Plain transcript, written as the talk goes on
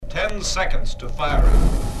10 seconds to fire. 9, 8,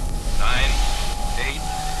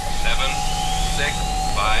 7, 6,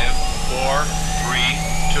 5, 4, 3,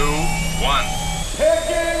 2, 1.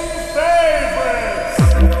 Picking favorites!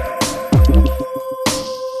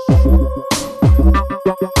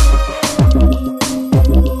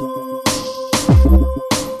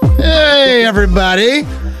 Hey, everybody.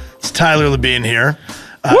 It's Tyler Labine here.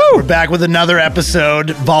 We're back with another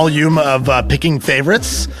volume of Picking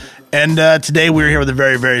Favorites. And today we're here with a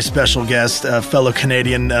very, very special guest, a fellow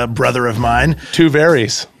Canadian brother of mine. Two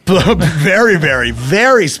varies. Very, very,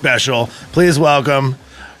 very special. Please welcome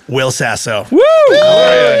Will Sasso. Woo!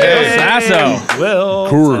 Hey. Sasso. Will.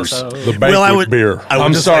 Coors, the banquet Will, beer. I would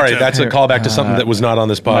I'm just sorry, like to- that's a callback to something that was not on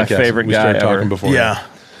this podcast. favorite we guy started ever. talking before. Yeah.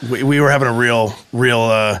 We were having a real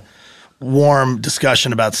warm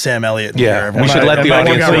discussion about Sam Elliott. Yeah, here. we should let the Everyone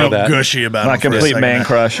audience got know real that. gushy about My him for a complete second man there.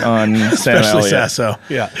 crush on Sam Especially Elliott. Sasso.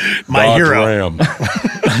 Yeah. My Dodge hero. Ram.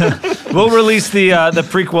 We'll release the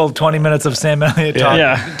prequel 20 minutes of Sam Elliott talk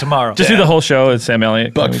Yeah. tomorrow. Just do the whole show with Sam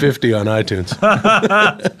Elliott. $1.50 on iTunes.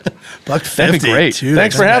 $1.50. That'd be great. Too.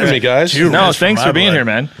 Thanks for having me, guys. Too No, rich thanks my for being blood. here,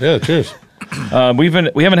 man. Yeah, cheers. We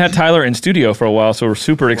haven't had Tyler in studio for a while, so we're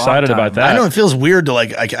super excited time. about that. I know it feels weird to I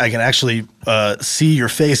can actually see your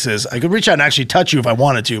faces. I could reach out and actually touch you if I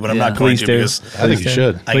wanted to, but I'm not going Please to do. because I think you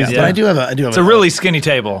should. I Please got, do. but I do have It's a really skinny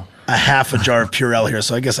table. a half a jar of Purell here,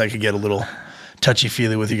 so I guess I could get a little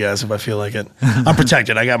touchy-feely with you guys if I feel like it. I'm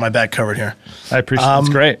protected. I got my back covered here. I appreciate it. It's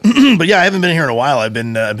great. But yeah, I haven't been here in a while. I've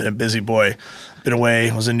been a busy boy. Been away.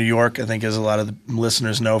 Was in New York, I think, as a lot of the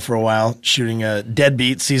listeners know, for a while, shooting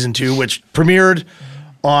Deadbeat Season 2, which premiered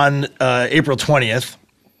on April 20th.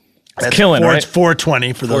 That's killing, right? It's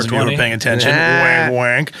 420 for those of you who are 420. paying attention. Wank,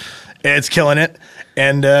 wank. It's killing it.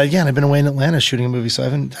 And and I've been away in Atlanta shooting a movie, so I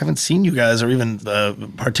haven't seen you guys or even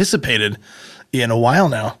participated in a while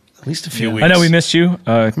now. At least a few weeks. I know we missed you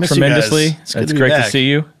Miss you tremendously. guys. It's good It's to be great to back. see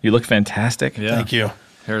you. You look fantastic. Yeah. Thank you.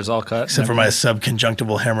 Hair's all cut. Except for my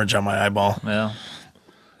subconjunctival hemorrhage on my eyeball. Yeah.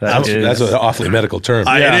 That is- That's an awfully medical term.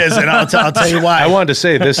 It is, and I'll tell you why. I wanted to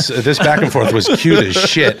say this back and forth was cute as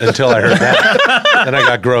shit until I heard that. Then I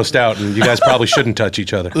got grossed out, and you guys probably shouldn't touch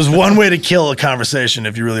each other. There's one way to kill a conversation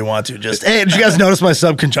if you really want to. Just, hey, did you guys notice my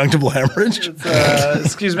subconjunctival hemorrhage?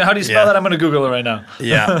 Excuse me. How do you spell Yeah. that? I'm going to Google it right now.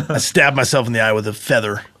 Yeah. I stabbed myself in the eye with a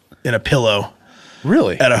feather in a pillow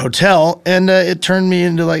Really? at a hotel, and it turned me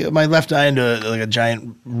into my left eye into a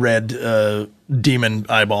giant red demon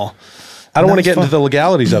eyeball. I don't want to That was get into the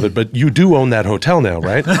legalities of it, but you do own that hotel now,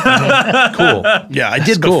 right? Cool. Yeah, I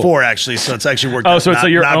did cool. before, actually, so it's actually worked Oh, out so it's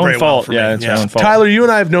not, your not own very well fault. for Yeah, me. it's your own fault. Tyler, you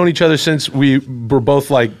and I have known each other since we were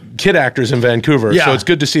both like kid actors in Vancouver. Yeah. So it's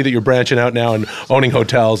good to see that you're branching out now and owning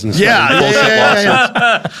hotels and Yeah, stuff.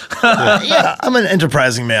 yeah, I'm an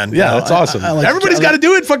enterprising man. Yeah, that's awesome. I like- Everybody's I got to like-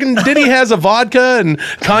 do it. Fucking Diddy has a vodka, and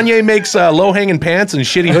Kanye makes low-hanging pants and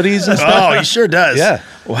shitty hoodies and stuff. Oh, he sure does. Yeah.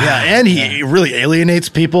 Yeah, and he really alienates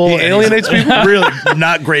people. He and he's alienates people? Really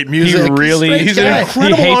not great He music. really, He's an a great guy.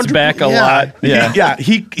 incredible he hates entrepreneur. back a Yeah. lot. Yeah.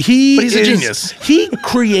 He But he's a is- genius. He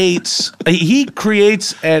creates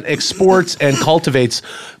and exports and cultivates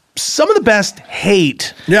some of the best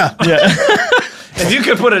hate. Yeah. If you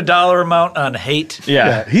could put a dollar amount on hate,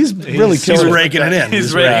 Yeah. He's really He's killing it. raking it in.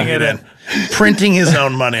 He's raking it in. Printing his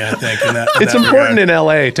own money, I think. In that, It's important in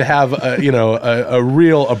LA to have a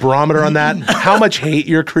real barometer on that. How much hate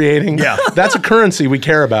you're creating. Yeah. That's a currency we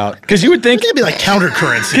care about. Because you would think. It'd be like counter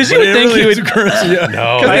currency. Because you would think he would. currency. Yeah.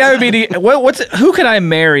 No. Because the guy would be who could I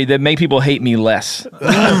marry that make people hate me less?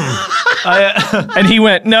 And he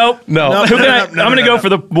went, nope. No. Who can I? I'm going to go for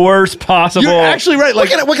the worst possible. You're actually right. Like,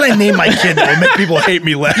 What can I name my kid that will make people hate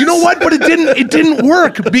me less? you know what? But it didn't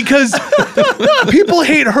work because people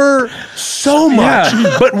hate her so much.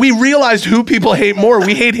 Yeah. But we realized who people hate more.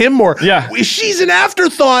 We hate him more. Yeah. She's an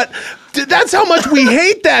afterthought. That's how much we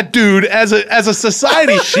hate that dude as a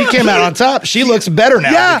society. She came out on top. She looks better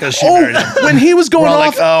now Yeah. because she married him. When he was We're going all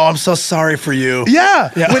off. like, oh, I'm so sorry for you. Yeah.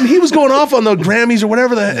 Yeah. When he was going off on the Grammys or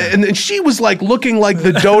whatever, and she was like looking like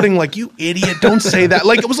the doting, like, you idiot, don't say that.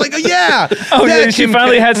 Like, it was like, yeah. Oh, yeah, yeah, she Kim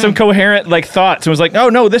finally K. had some coherent thoughts and was like, "Oh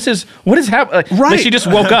no, what is happening?" Right. Like she just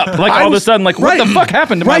woke up, I all of a was- sudden, what right. the fuck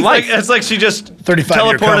happened to Right. my life? It's like she just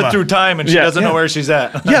 35-year teleported coma. through time and she Yeah. doesn't know where she's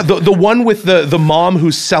at. Yeah, the one with the mom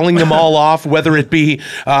who's selling them all off, whether it be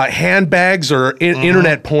handbags or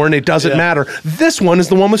internet porn, it doesn't matter. This one is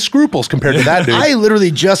the one with scruples compared to that dude. I literally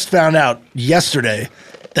just found out yesterday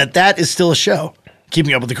that is still a show.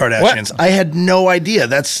 Keeping Up with the Kardashians. I had no idea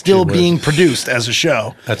that's still being produced as a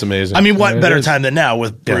show. That's amazing. I mean, what Yeah, it better is. time than now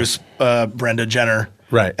with Bruce, Brenda Jenner,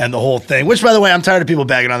 Right. and the whole thing. Which, by the way, I'm tired of people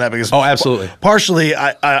bagging on that because Oh, absolutely.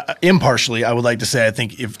 Impartially, I would like to say I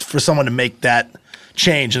think if for someone to make that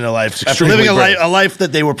change in their life. extremely Living brave. a life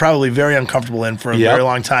that they were probably very uncomfortable in for a Yep. very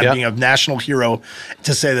long time, Yep. being a national hero,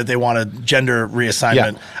 to say that they want a gender reassignment.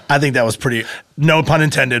 Yeah. I think that was pretty, no pun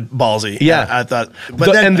intended, ballsy. Yeah. I thought.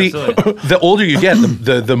 But the older you get,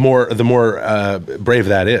 the more brave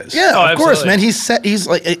that is. yeah, Oh, of course, absolutely. man. He's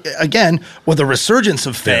like, again, with a resurgence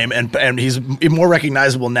of fame, and he's more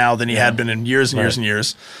recognizable now than he had been in years and years and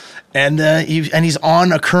years. And he's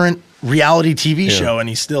on a current reality TV show, and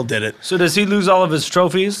he still did it. So does he lose all of his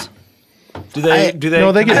trophies? Do they? I-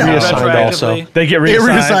 No, they get reassigned also. retroactively? They get They reassigned.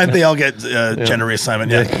 reassigned. They all get gender reassignment.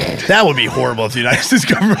 Yeah, that would be horrible if the United States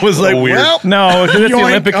government was like, Weird. well, No, because it's the yoink,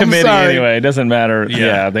 Olympic I'm Committee sorry. anyway. It doesn't matter. Yeah.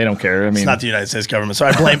 Yeah, they don't care. I mean, It's not the United States government, so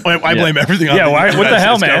I blame everything on Yeah, the why- what the United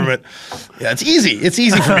hell, States man? government. Yeah, it's easy. It's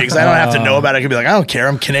easy for me because I don't have to know about it. I can be like, I don't care.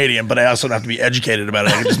 I'm Canadian, but I also don't have to be educated about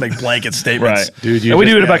it. I can just make blanket statements. right, Dude, you And we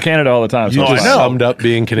just- do it about Canada all the time. You So just I know. summed up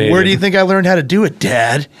being Canadian. Where do you think I learned how to do it,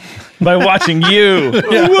 Dad? by watching you.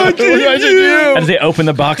 As they open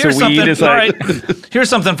the box Here's of weed, something. it's All like right. Here's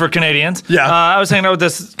something for Canadians. Yeah. I was hanging out with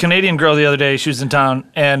this Canadian girl the other day. She was in town,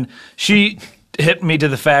 and she hit me to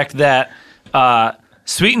the fact that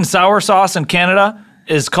sweet and sour sauce in Canada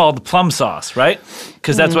is called plum sauce, right?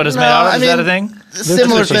 Because that's what it's made out of. Is that a thing?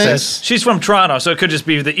 Similar That's what she things. says. She's from Toronto, so it could just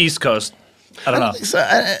be the East Coast. I don't know. So,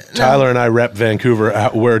 no, Tyler and I rep Vancouver.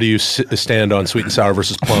 Where do you stand on sweet and sour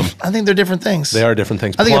versus plum? I think they're different things. They are different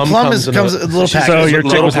things. I think a plum comes comes in a little package. so. Your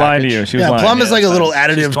chick little was lying to package. you. She was Yeah, lying. plum is like a that's little fine.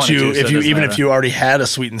 She's additive 22, to so if it you doesn't even matter. if you already had a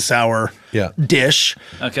sweet and sour Yeah. dish,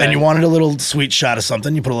 Okay. and you wanted a little sweet shot of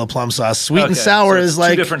something, you put a little plum sauce. Sweet and Okay, sour so it's is two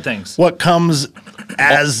like different things. what comes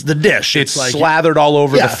as the dish. It's like slathered all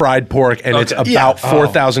over Yeah. the fried pork, and it's Okay. about Yeah.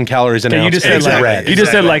 4,000 calories an You ounce. just said Eggs like and red. you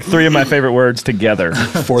just said Exactly. like three of my favorite words together.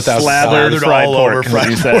 4,000 Slathered Slathered fried all pork. over is what fried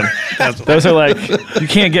you said. Those are like you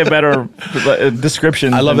can't get better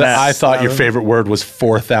descriptions. I love than that. I thought your favorite word was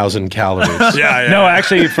 4,000 calories. yeah, No,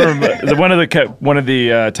 actually, from one of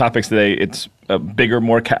the topics today, it's a bigger,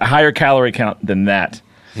 higher calorie count than that.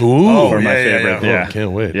 Ooh, For my yeah, yeah, favorite, yeah. yeah. Oh,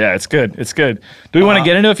 can't wait. Yeah, it's good. It's good. Do we want to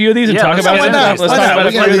get into a few of these and yeah, talk let's about get it? into Let's it. talk Why about not? it. We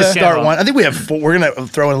We're can gonna do start this. one. I think we have four. We're gonna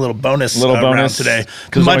throw in a little bonus round bonus. today,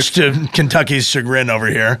 'Cause much to Kentucky's chagrin over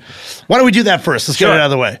here. Why don't we do that first? Let's get Sure. it out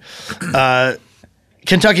of the way.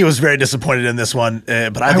 Kentucky was very disappointed in this one,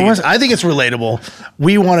 but I think it's relatable.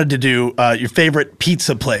 We wanted to do your favorite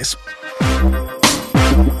pizza place,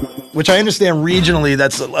 which I understand regionally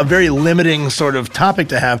that's a very limiting sort of topic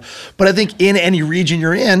to have. But I think in any region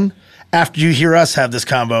you're in, after you hear us have this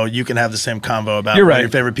combo, you can have the same combo about You're right. your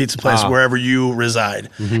favorite pizza place wherever you reside.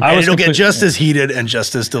 And I was it'll get complete- just as heated and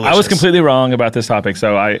just as delicious. I was completely wrong about this topic,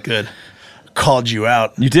 so I. good. Called you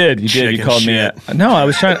out. You did. You did. You Chicken called shit. me. No, I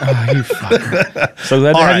was trying. Oh, you fucker. So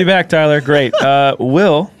glad to All have right. you back, Tyler. Great.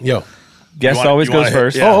 Will, Yo. guest wanna- always you wanna goes hit-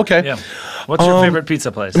 first. yeah. Oh, okay. Yeah. What's your favorite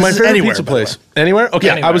pizza place? My is favorite anywhere, pizza by the way. place. Anywhere?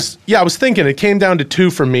 Okay. Yeah, I was thinking it came down to two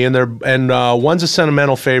for me, and one's a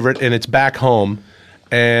sentimental favorite, and it's back home,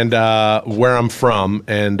 and where I'm from,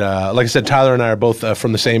 and like I said, Tyler and I are both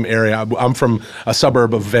from the same area. I'm from a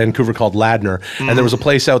suburb of Vancouver called Ladner, and there was a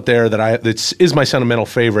place out there that is my sentimental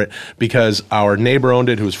favorite because our neighbor owned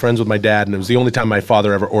it, who was friends with my dad, and it was the only time my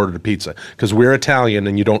father ever ordered a pizza because we're Italian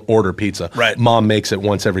and you don't order pizza. Right. Mom makes it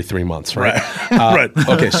once every 3 months. Right. Right.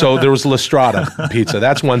 Okay, so there was La Strada pizza.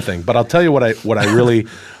 That's one thing. But I'll tell you what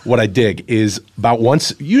I dig is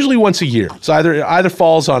usually once a year. So either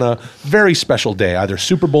falls on a very special day, either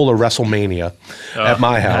Super Bowl or WrestleMania at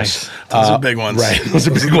my house. Those are big ones. Right. Those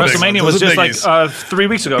are big ones. WrestleMania Those was are just like biggies. 3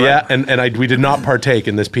 weeks ago, right? Yeah, and we did not partake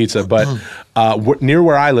in this pizza, but near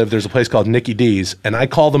where I live, there's a place called Nicky D's, and I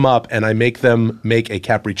call them up and I make them make a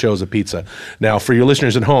capricciosa pizza. Now, for your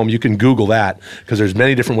listeners at home, you can Google that because there's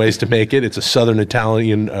many different ways to make it. It's a Southern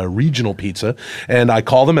Italian regional pizza, and I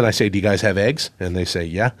call them and I say, "Do you guys have eggs?" And they say,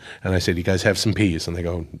 "Yeah." And I say, "Do you guys have some peas?" And they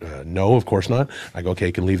go, "No, of course not." I go, "Okay,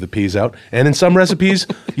 you can leave the peas out." And in some recipes,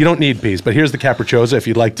 you don't need peas, but here's the capricciosa. If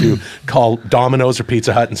you'd like to call Domino's or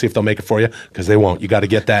Pizza Hut and see if they'll make it for you, because they won't. You got to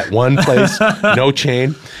get that one place, no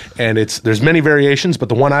chain, and there's many variations, but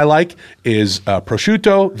the one I like is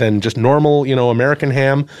prosciutto, then just normal, American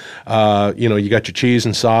ham. You got your cheese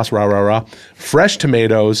and sauce, rah, rah, rah. Fresh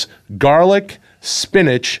tomatoes, garlic,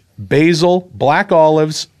 spinach, basil, black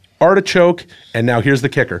olives, artichoke, and now here's the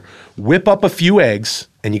kicker. Whip up a few eggs,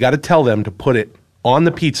 and you got to tell them to put it on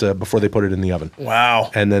the pizza before they put it in the oven.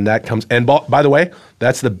 Wow. And then that comes, and by the way,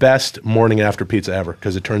 that's the best morning after pizza ever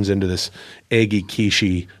because it turns into this eggy,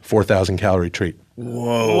 quiche, 4,000 calorie treat.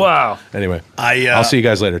 Wow. Anyway, I'll see you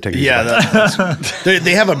guys later. Take it easy. Yeah,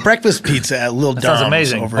 they have a breakfast pizza at Little sounds Dom's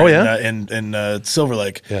amazing. over Oh, yeah? in Silver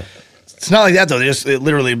Lake. Yeah. It's not like that though. They just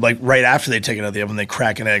literally like right after they take it out of the oven, they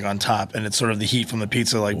crack an egg on top, and it's sort of the heat from the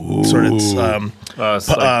pizza, like sort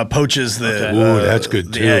of poaches the. Ooh, that's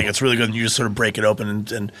good the too. egg. It's really good. And you just sort of break it open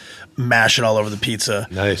and mash it all over the pizza.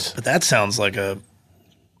 Nice. But that sounds like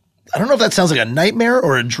I don't know if that sounds like a nightmare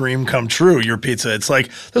or a dream come true, your pizza. It's like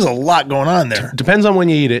there's a lot going on there. Depends on when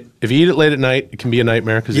you eat it. If you eat it late at night, it can be a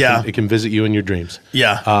nightmare because it can visit you in your dreams.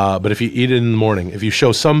 Yeah. But if you eat it in the morning, if you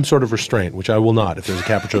show some sort of restraint, which I will not if there's a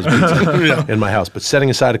capricciosa pizza in my house, but setting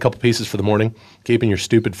aside a couple pieces for the morning, keeping your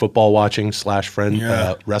stupid football watching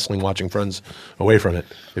 / wrestling watching friends away from it.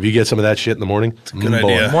 If you get some of that shit in the morning, it's a good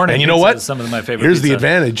idea. Morning and you know pizza what? is some of my favorite Here's the pizza.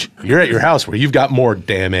 advantage. You're at your house where you've got more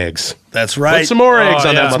damn eggs. That's right. Put some more eggs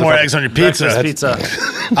on yeah. that Some more motherfucker. eggs on your pizza. Breakfast pizza.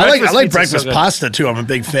 I like pizza's breakfast so good. pasta too. I'm a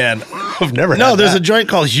big fan. I've never No, had there's that. a joint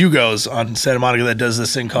called Hugo's on Santa Monica that does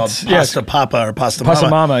this thing called Pasta Papa or Pasta Mama. Pasta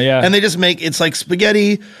Mama, yeah. And they just make it's like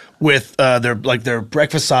spaghetti with their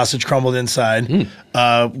breakfast sausage crumbled inside,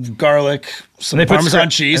 garlic, some they put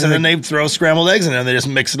Parmesan cheese, and then they throw scrambled eggs in there. And they just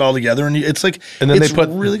mix it all together, and it's like And then it's they put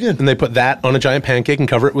really good. And they put that on a giant pancake and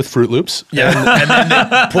cover it with Fruit Loops. Yeah, and then they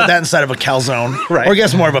put that inside of a calzone, Right. or I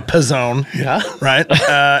guess more of a pizzone. Yeah. Right.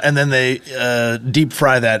 And then they deep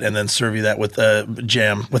fry that and then serve you that with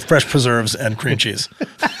jam, with fresh preserves and cream cheese.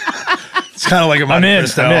 It's kind of like a I'm in. Monte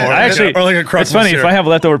Cristo, I'm in. or, I actually, or like a crust it's funny. syrup. If I have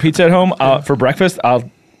leftover pizza at home for breakfast, I'll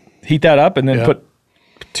heat that up and then put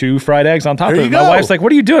 2 fried eggs on top There of you it. My go. wife's like,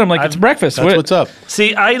 "What are you doing?" I'm like, "It's breakfast." That's what's up.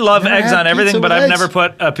 See, I love eggs had on everything, pizza but with I've eggs? never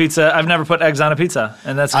put a pizza. I've never put eggs on a pizza,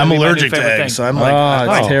 and that's gonna I'm be my new allergic to favorite eggs, thing. so I'm like,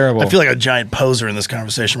 Oh, it's terrible. I feel like a giant poser in this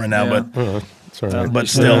conversation right now, Yeah. It's all right. but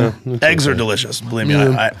still, eggs are delicious. Believe me,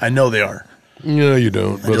 I know they are. No, you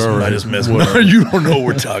don't. But all I right. just miss them. You don't know what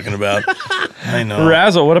we're talking about. I know.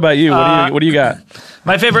 Razzle, what about you? What do you got?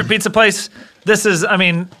 My favorite pizza place. This is, I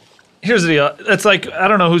mean, here's the deal. It's like, I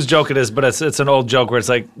don't know whose joke it is, but it's an old joke where it's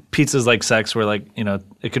like pizza's like sex, where like, you know,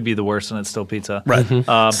 it could be the worst and it's still pizza. Right.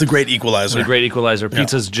 It's the great equalizer. The great equalizer.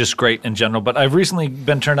 Pizza's just great in general. But I've recently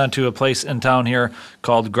been turned on to a place in town here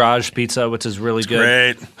called Garage Pizza, which is really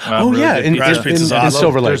good. Great. Oh, Really yeah. good In, pizza. Garage in, pizza's in awesome.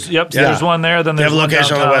 Silver Lake. There's one there. Then They there's have a one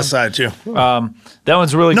location on the downtown. west side too. That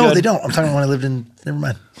one's really No, good. they don't. I'm talking about when I lived in. Never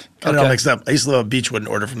mind. Got it all Okay. mixed up. I used to live at Beechwood and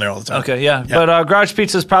order from there all the time. Okay, yeah. But Garage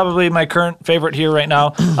Pizza is probably my current favorite here right now.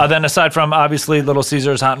 Then aside from obviously Little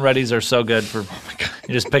Caesars, Hot and Ready's are so good for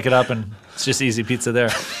you just pick it up and it's just easy pizza there.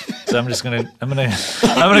 So I'm gonna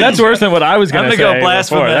That's worse than what I was I'm going to gonna say. go blasphemous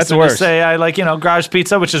before. That's and worse. just say I like Garage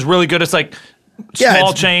Pizza, which is really good. It's like Yeah,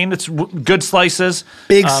 small it's chain. It's good slices,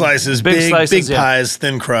 Big slices, big slices, yeah. pies,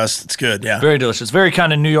 thin crust. It's good. Yeah. Very delicious. Very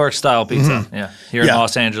kind of New York style pizza. Yeah, here in Yeah.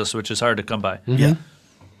 Los Angeles, which is hard to come by. Yeah.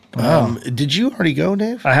 Did you already go,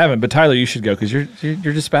 Dave? I haven't, but Tyler, you should go because you're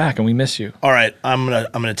just back and we miss you. All right, I'm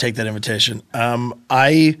gonna take that invitation. I'm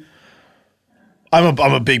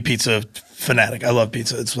a big pizza fanatic. I love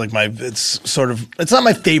pizza. It's like it's not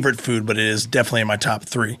my favorite food, but it is definitely in my top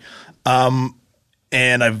 3.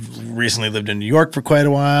 And I've recently lived in New York for quite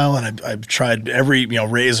a while, and I've tried every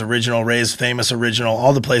Ray's Original, Ray's Famous Original,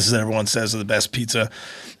 all the places that everyone says are the best pizza.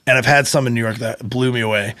 And I've had some in New York that blew me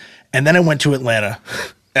away. And then I went to Atlanta,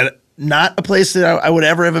 and not a place that I would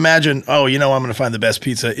ever have imagined. Oh, I'm going to find the best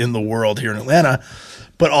pizza in the world here in Atlanta.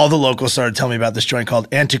 But all the locals started telling me about this joint called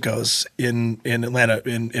Antico's in Atlanta,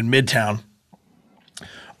 in Midtown,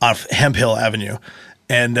 off Hemp Hill Avenue.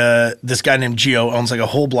 And this guy named Gio owns like a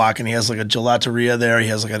whole block, and he has like a gelateria there. He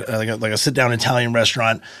has like a sit down Italian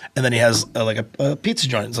restaurant, and then he has like a pizza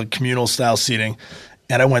joint. It's like communal style seating.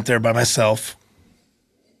 And I went there by myself.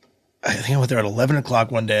 I think I went there at 11 o'clock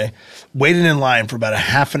one day, waited in line for about a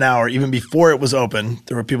half an hour. Even before it was open,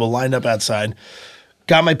 there were people lined up outside.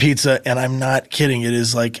 Got my pizza, and I'm not kidding. It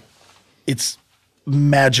is like, it's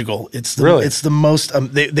magical. It's the most.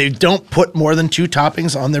 They don't put more than 2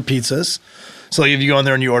 toppings on their pizzas. So like if you go in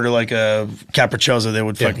there and you order like a capricciosa, they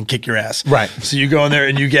would fucking kick your ass. Right. So you go in there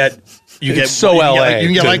and you get so LA You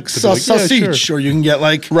can get to- like to be like, yeah, sausage, sure. or you can get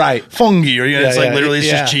like Right. fungi, or it's like yeah, literally it's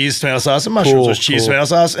yeah. just cheese, tomato sauce, and mushrooms. Cool, There's cheese, cool. tomato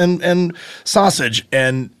sauce, and sausage.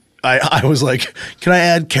 And I was like, can I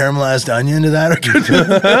add caramelized onion to that? Or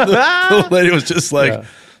the lady was just like,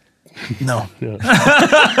 no. You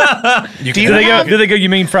Did can they go? You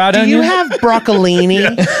mean fried Do onion? you have broccolini?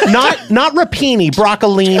 Not rapini,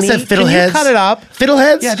 broccolini. I said Can you fiddleheads. cut it up?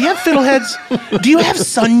 Fiddleheads? Yeah, do you have fiddleheads? Do you have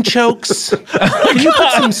sunchokes? Can you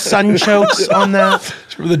put some sunchokes on that?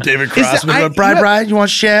 Remember the David Is Crossman? that- I- Bride, you have- bride, you want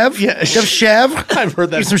Chav? Yeah. You have Chav? I've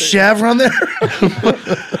heard that. Get some Chav around there?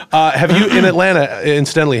 Have you in Atlanta?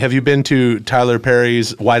 Incidentally, have you been to Tyler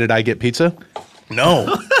Perry's Why Did I Get Pizza?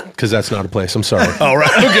 No. because that's not a place. I'm sorry. Oh, right.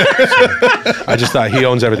 Okay. I just thought he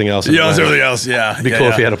owns everything else. in He owns Atlanta. everything else. Yeah. It'd be cool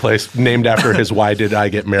if he had a place named after his "Why did I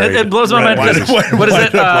get married?" It blows my mind. Why because- did- what is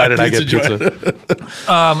it? Why did I get Pizza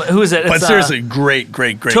pizza? Who is it? But It's, seriously, great.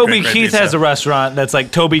 Toby great Keith pizza. has a restaurant that's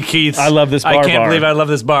like Toby Keith's. I love this I bar can't bar. believe I love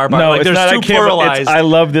this bar. No, like, it's there's not. two I can't. pluralized. It's, I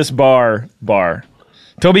love this bar.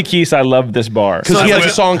 Toby Keith, I love this bar. Because he has a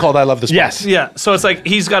song called "I Love This." Yes. Yeah, so it's like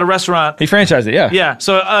he's got a restaurant. He franchised it. Yeah. Yeah,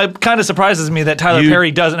 so it kind of surprises me that Tyler You-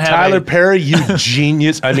 Perry doesn't have Tyler Perry, you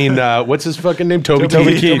genius. I mean, what's his fucking name? Toby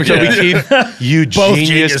Keith. Toby Keith. You Both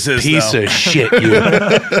genius geniuses, piece though. of shit.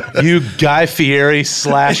 You Guy Fieri /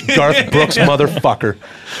 Garth Brooks motherfucker.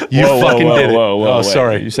 You fucking did it. Whoa, oh, wait.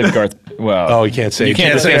 sorry. You said Garth. Well, Oh, you can't say. You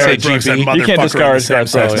can't say say Garth Brooks and GB. you can't motherfucker discard in the same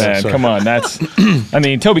Garth Brooks, sentence. man. Sorry. Come on, that's. I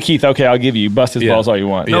mean, Toby Keith. Okay, I'll give you. Bust his Yeah. balls all you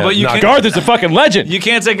want. No, but you not can't. Garth is a fucking legend. You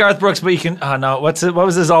can't say Garth Brooks, but you can. Oh no, what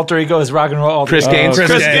was his alter ego? His rock and roll alter Chris ego? Gaines.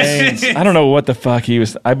 Chris Chris Gaines. Gaines. I don't know what the fuck he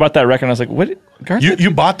was. I bought that record and I was like, what? Garth?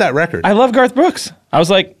 You bought that record. I love Garth Brooks. I was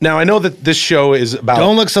like, Now I know that this show is about.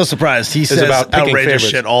 Don't look so surprised. He says about picking outrageous favorites.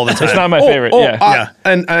 shit all the time. it's not my favorite. Yeah. Yeah.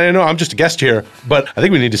 And I know I'm just a guest here, but I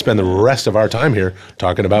think we need to spend the rest of our time here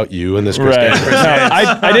talking about you and this Chris Right. Gaines.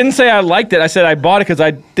 No, I didn't say I liked it. I said I bought it because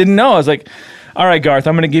I didn't know. I was like, all right, Garth,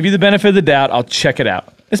 I'm going to give you the benefit of the doubt. I'll check it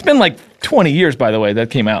out. It's been like 20 years, by the way, that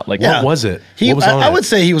came out. Like, Yeah. What was it? He, What was on I it? would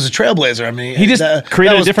say he was a trailblazer. I mean, he just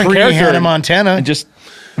created that a was different pre-Hannah character. Montana. And just,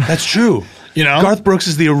 That's true. You know? Garth Brooks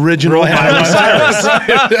is the original Miley Cyrus.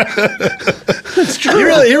 It's true.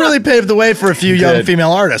 He really paved the way for a few young did.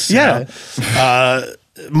 female artists. you Yeah. know?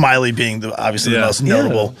 Miley being obviously the Yeah. most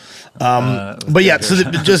notable. But yeah, so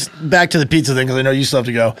just back to the pizza thing because I know you still have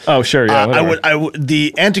to go. oh, sure. Yeah. I would.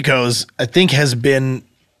 The Antico's I think has been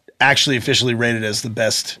actually officially rated as the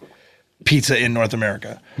best pizza in North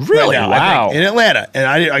America. Really? Right now, Wow. I think, in Atlanta, and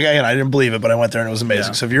I didn't believe it, but I went there and it was amazing.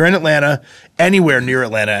 Yeah. So if you're in Atlanta, anywhere near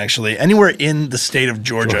Atlanta, actually, anywhere in the state of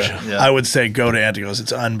Georgia, Yeah. I would say go to Antico's.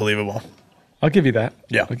 It's unbelievable. I'll give you that.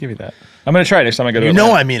 Yeah. I'll give you that. I'm going to try it next time I go to You know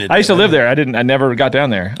Atlanta. I mean it. I used to live there. I never got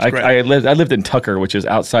down there. I great. lived in Tucker, which is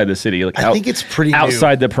outside the city. Like I think it's pretty new.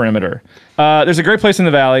 outside the perimeter. There's a great place in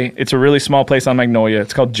the valley. It's a really small place on Magnolia.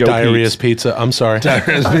 It's called Joe Diarrhea's Peeps. Pizza. I'm sorry.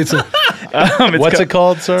 Diarrhea's Pizza. It's What's it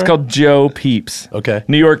called, sir? It's called Joe Peeps. Okay.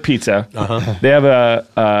 New York pizza. They have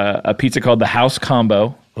a pizza called the House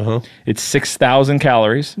Combo. It's 6,000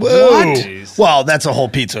 calories. What? Well, that's a whole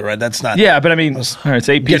pizza, right? That's not. Yeah, but I mean, it's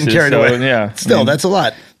 8 pieces. Getting carried so, away. Yeah. Still, I mean, that's a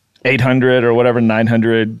lot. 800 or whatever,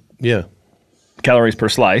 900 Yeah. calories per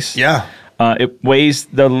slice. Yeah.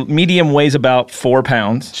 The medium weighs about 4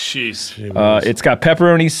 pounds. Jeez. It's got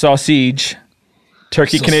pepperoni, sausage,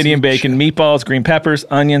 turkey, Canadian bacon, meatballs, green peppers,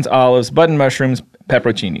 onions, olives, button mushrooms,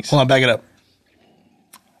 pepperoncinis. Hold on, back it up.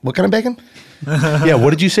 What kind of bacon? Yeah.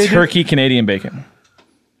 What did you say? dude? Turkey, Canadian bacon,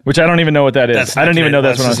 which I don't even know what that is. That's I not don't even know Canadian-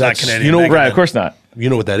 that's what I was that's not Canadian You know, bacon. Right, of course not. You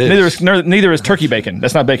know what that is? Neither is turkey bacon.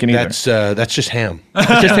 That's not bacon either. That's just ham.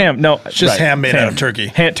 It's just ham. No, it's Just ham made out of turkey.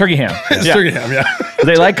 Turkey ham. It's Yeah. turkey ham, yeah.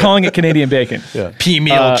 They like calling it Canadian bacon. Pea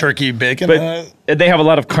meal turkey bacon. But they have a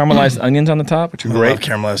lot of caramelized onions on the top, which are I great. love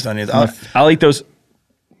caramelized onions. I'll eat those.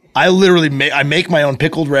 I literally make my own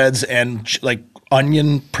pickled reds and like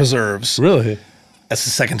onion preserves. Really? That's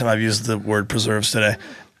the second time I've used the word preserves today.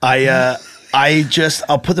 I'll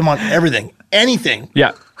put them on everything, anything.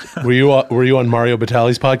 Yeah. Were you on Mario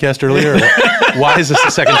Batali's podcast earlier? Or why is this the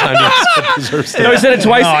second time you said preserves? No, he said it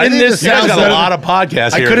twice No, I in think this. this You guys sounds got better a lot of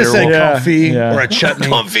podcasts I here. could have said Yeah, comfy yeah. or a chutney,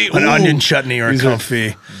 Comfy, an ooh. onion chutney or a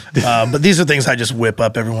comfy. But these are things I just whip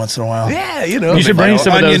up every once in a while. Yeah, you know. You should bring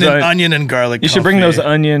some of onion those. and, onion and garlic. You should bring confit. those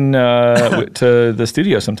onion to the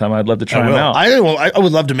studio sometime. I'd love to try them out. I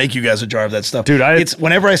would love to make you guys a jar of that stuff, Dude, It's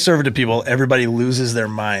whenever I serve it to people, everybody loses their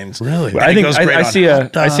minds. Really? And I it think goes great I on see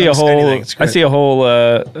hot I see a dogs, whole anything. It's I great. see a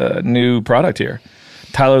whole new product here.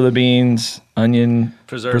 Tyler Levine's onion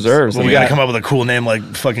preserves. Well, we got to come up with a cool name like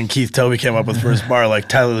fucking Keith Toby came up with for his bar, like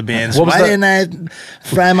Tyler the Beans. What was Why that? didn't I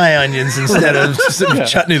fry my onions instead of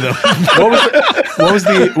chutney them?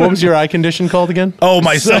 What was your eye condition called again? Oh,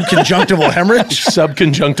 my subconjunctival hemorrhage?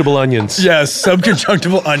 Subconjunctival onions. Yes,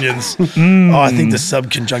 subconjunctival onions. Oh, I think the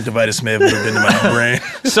subconjunctivitis may have moved into my brain.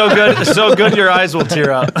 So good your eyes will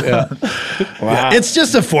tear up. Wow. It's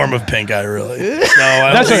just a form of pink eye, really. So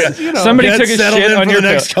I That's don't what, think somebody get took a settled shit in on for your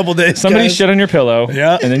the next pillow. couple days. Somebody guys. shit on your pillow,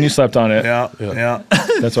 Yeah. and then you slept on it. Yeah.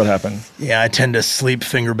 That's what happened. Yeah, I tend to sleep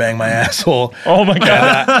finger bang my asshole. Oh my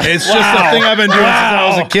god! It's just a thing I've been doing since I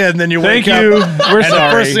was a kid. And then you wake Thank up. you. We're and sorry.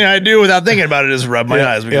 the first thing I do without thinking about it is rub my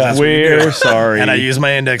eyes because that's what you We're do. sorry. And I use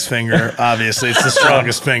my index finger. Obviously, it's the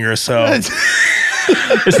strongest finger. So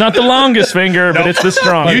It's not the longest finger, but it's the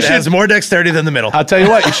strongest. It has more dexterity than the middle. I'll tell you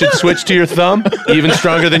what, you should switch to your thumb, even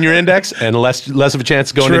stronger than your index, and less of a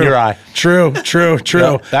chance of going in your eye. True.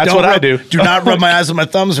 Yeah, that's what I do. Do not rub my eyes with my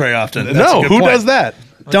thumbs very often. That's a No, good who point. does that?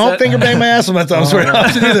 Don't finger bang my ass with my thumbs very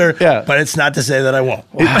often either. Yeah. But it's not to say that I won't.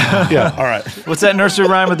 Yeah. All right. What's that nursery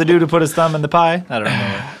rhyme with the dude who put his thumb in the pie? I don't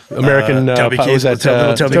know. American Toby what Keith. was that?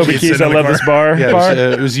 Little Toby Toby Keith Keith, I sitting in love the this bar. bar.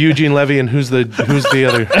 Yeah, it was Eugene Levy, and who's the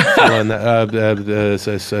other fellow in that? Who, an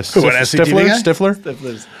SCTV guy?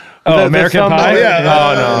 Stifler? Oh, The American thumb- Pie? Oh, yeah.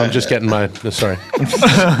 Oh no, I'm just getting my. Sorry,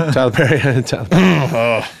 Tyler Perry.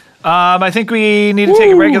 I think we need to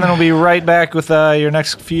take a break, and then we'll be right back with your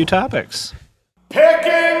next few topics.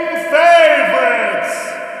 Picking favorites.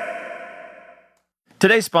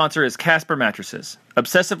 Today's sponsor is Casper Mattresses,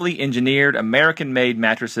 obsessively engineered American-made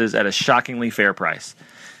mattresses at a shockingly fair price.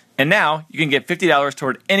 And now you can get $50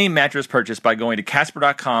 toward any mattress purchase by going to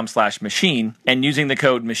casper.com/machine and using the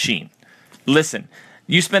code MACHINE. Listen,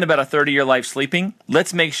 you spend about a third of your life sleeping.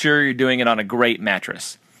 Let's make sure you're doing it on a great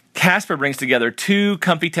mattress. Casper brings together two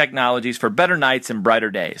comfy technologies for better nights and brighter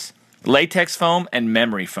days: latex foam and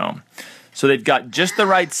memory foam. So they've got just the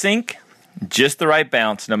right sink, just the right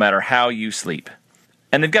bounce, no matter how you sleep.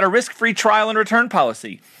 And they've got a risk-free trial and return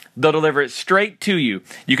policy. They'll deliver it straight to you.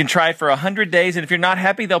 You can try it for 100 days, and if you're not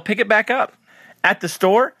happy, they'll pick it back up. At the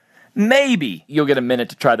store, maybe you'll get a minute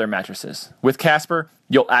to try their mattresses. With Casper,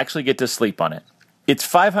 you'll actually get to sleep on it. It's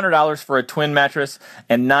 $500 for a twin mattress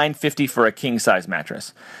and $950 for a king-size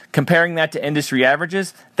mattress. Comparing that to industry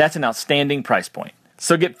averages, that's an outstanding price point.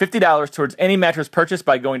 So get $50 towards any mattress purchase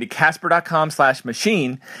by going to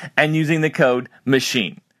casper.com/machine and using the code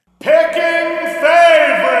MACHINE. Picking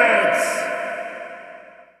favorites.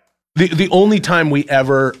 The only time we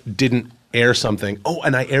ever didn't air something. Oh,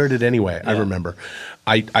 and I aired it anyway. I remember.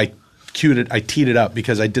 I teed it up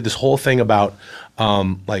because I did this whole thing about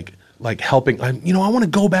like helping. I want to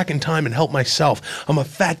go back in time and help myself. I'm a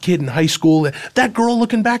fat kid in high school. That girl,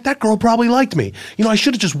 looking back, that girl probably liked me. I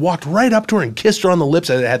should have just walked right up to her and kissed her on the lips.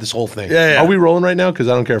 I had this whole thing. Yeah. Are we rolling right now? Because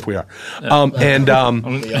I don't care if we are.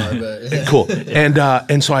 Cool.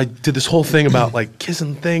 And so I did this whole thing about like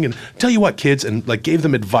kissing thing, and tell you what, kids, and like gave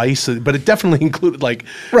them advice, but it definitely included like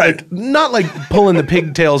not like pulling the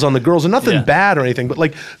pigtails on the girls, and nothing bad or anything, but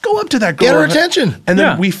like go up to that girl, Get her attention. and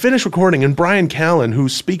then we finish recording, and Brian Callen,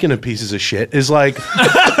 who's speaking of pieces of shit, is like,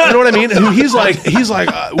 you know what I mean? And he's like,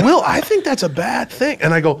 Will, I think that's a bad thing.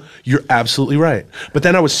 And I go, you're absolutely right. But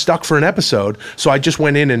then I was stuck for an episode, so I just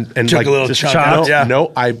went in and Took like a little just chunk out, yeah.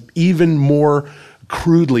 No, I even more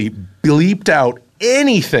crudely bleeped out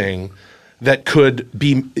anything that could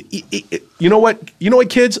be. You know what,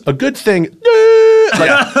 kids? A good thing.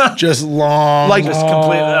 Like, Just long. like Just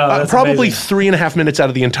complete. That's probably amazing. 3.5 minutes out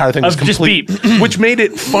of the entire thing was Of just complete, which made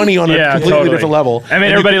it funny on a completely totally. different level. I mean,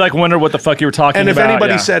 And everybody like wondered what the fuck you were talking and if about.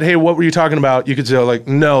 anybody yeah. said, "Hey, what were you talking about?" You could say, "Like,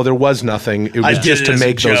 no, there was nothing. It was did just it to as a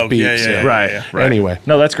make those joke. beats." Yeah. Right. Anyway,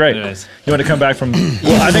 No, that's great. Anyways. You want to come back from?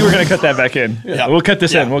 Well, I think we're gonna cut that back in. Yeah. We'll cut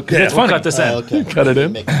this in. It's funny. Cut this in. cut it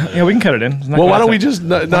in. Yeah, we can cut it in. It's not Well, why gonna don't we affect- just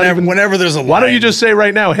not whenever, even? whenever there's a Why don't you line. just say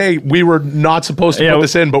right now, "Hey, we were not supposed to Yeah, put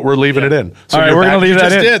this in, but we're leaving it in." So All right, you're we're gonna back- leave you that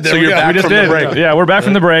just in. did. There So we you're go. back We just from did. the break. Yeah, we're back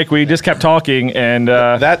from the break. We just kept talking, and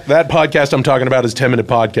That podcast I'm talking about is 10-minute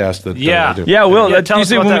podcast. That Yeah. I do. yeah, Will. Yeah, tell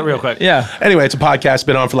us about that real quick. Yeah. Anyway, it's a podcast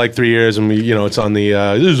been on for like 3 years, and it's on the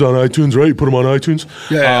this is on iTunes, right? You put them on iTunes.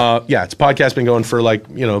 Yeah. It's a podcast been going for like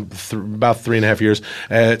about 3.5 years.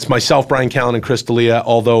 It's myself, Brian Callen, and Chris D'Elia.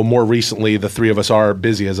 Although more recently, the three of us are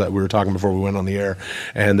busy, as we were talking before we went on the air,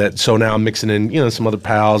 and so now I'm mixing in some other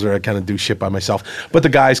pals, or I kind of do shit by myself. But the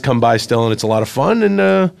guys come by still, and it's a lot of fun,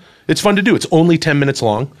 and it's fun to do. It's only 10 minutes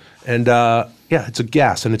long, and it's a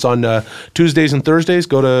gas, and it's on Tuesdays and Thursdays.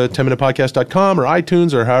 Go to 10minutepodcast.com or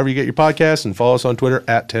iTunes or however you get your podcasts, and follow us on Twitter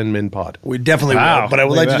at 10minpod. We definitely Wow. will, but I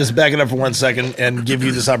would Look like at to that. just back it up for 1 second and give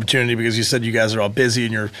you this opportunity because you said you guys are all busy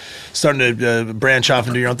and you're starting to branch off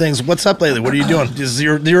and do your own things. What's up lately? What are you doing? This is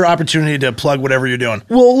your opportunity to plug whatever you're doing.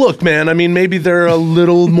 Well, look, man, I mean, maybe they're a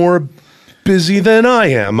little more busy than I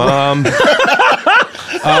am.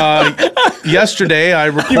 Yesterday, I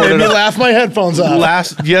You made recorded me laugh my headphones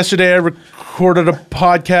off. Yesterday, I recorded a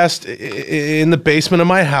podcast in the basement of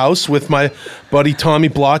my house with my buddy Tommy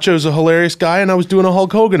Blotcho, who's a hilarious guy, and I was doing a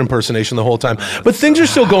Hulk Hogan impersonation the whole time. But things are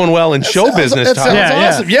still going well in show business. That sounds Tyler.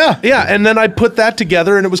 awesome. Yeah. Yeah, and then I put that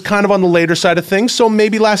together, and it was kind of on the later side of things. So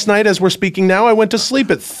maybe last night, as we're speaking now, I went to sleep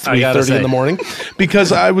at 3:30 in the morning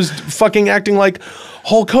because I was fucking acting like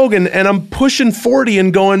Hulk Hogan, and I'm pushing 40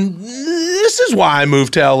 and going, this is why I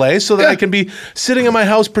moved to LA, so that I can be sitting in my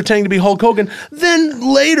house pretending to be Hulk Hogan.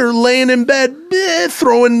 Then later, laying in bed,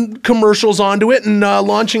 throwing commercials onto it and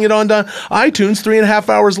launching it onto iTunes 3.5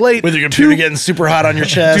 hours late. With your computer getting super hot on your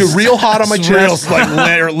chest. Dude, real hot on my It's chest. Real,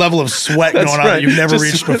 like level of sweat going That's on that right. you've never Just-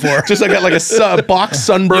 reached before. Just I got like a box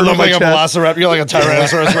sunburn You on look my like a chest. velociraptor. You're like a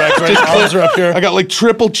Tyrannosaurus Rex. Right? Just Claws are up here. I got like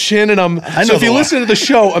triple chin, and know so if the you one. listen to the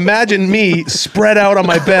show, imagine me spread out on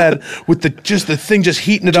my bed with the thing just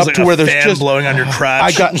heating it Just up like to a where there's fan just blowing on your crotch.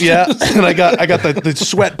 I got and I got the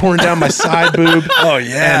sweat pouring down my side boob. Oh,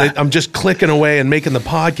 yeah. and I'm just clicking away and making the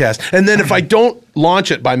podcast. And then if I don't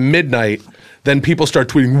launch it by midnight, then people start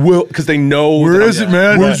tweeting, well, because they know. Where is it,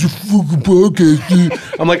 man? Where's your fucking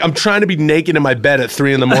podcast? I'm like, I'm trying to be naked in my bed at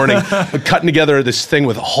 3 a.m, cutting together this thing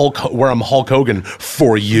with where I'm Hulk Hogan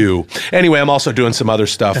for you. Anyway, I'm also doing some other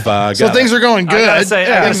stuff. So things are going good. I gotta say,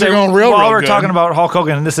 things are going real While real we're good. talking about Hulk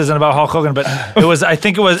Hogan, and this isn't about Hulk Hogan, but it was. I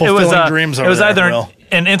think it was. Fulfilling dreams It over was there, either Will.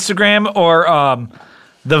 an Instagram or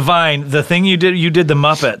the Vine. The thing you did the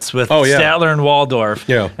Muppets with Oh, yeah. Statler and Waldorf.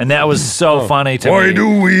 Yeah. and that was so funny to me. Why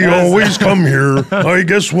do we always come here? I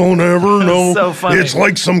guess we'll never know. so funny. It's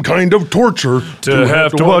like some kind of torture to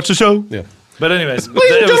have to watch the show? Yeah. But anyways,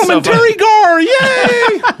 Ladies and it was so gentlemen, funny. Terry Gar,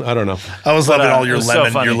 yay! I don't know. I was loving all it your was so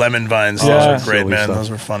lemon, funny. your lemon vines. Yeah. Those were great, Silly man. stuff. Those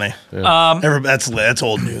were funny. That's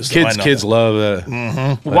old news. though. I know Kids that. love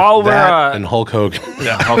that. While we're That and Hulk Hogan.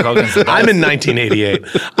 yeah, Hulk Hogan's the best. I'm in 1988.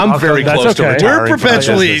 I'm very That's close to okay. retiring. We're from the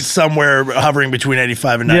perpetually business. somewhere hovering between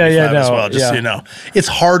 85 and Yeah, 95 yeah, as no, well, just so yeah. you know. It's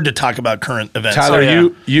hard to talk about current events. Tyler, yeah.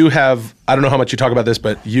 you have, I don't know how much you talk about this,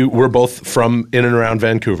 but we're both from in and around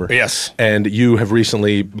Vancouver. Yes. And you have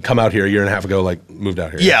recently come out here a year and a half ago, like moved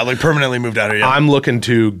out here. Yeah, like permanently moved out here. Yeah. I'm looking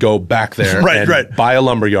to go back there Right, and right. buy a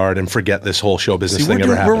lumber-yard and forget this whole show business See, thing ever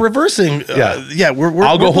we're happened. reversing. Yeah. We're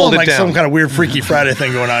I'll go we're hold pulling it like down. some kind of weird Freaky Friday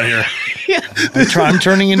thing going on here. I'm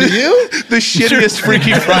turning into you? The shittiest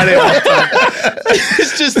Freaky Friday.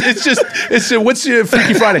 It's what's your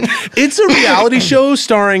Freaky Friday? It's a reality show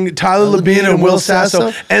starring Tyler Labine and Will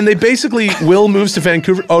Sasso, and they basically Will moves to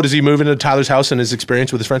Vancouver. Oh, does he move into Tyler's house and his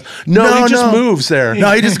experience with his friends? No, he just moves there.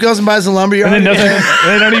 No, he just goes and buys a lumberyard And then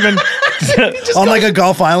they don't even. on like a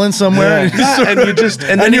Gulf island somewhere. Yeah, and you just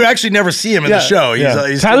and And then you actually never see him in Yeah, the show. yeah.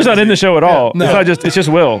 He's Tyler's not in the show at all. no. It's just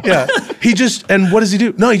Will. yeah, he just and what does he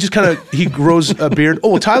do? No, he just kind of he grows a beard. Oh,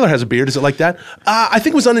 well, Tyler has a beard. Is it like that? I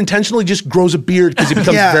think it was unintentional. He just grows a beard because he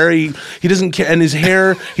becomes Yeah. he doesn't care, and his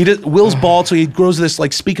hair. Will's bald, so he grows this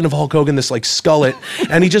like speaking of Hulk Hogan, this like skullet,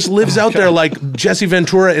 and he just lives out there like Jesse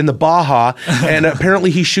Ventura in the Baja, and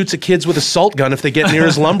apparently he shoots at kids with a salt gun if they get near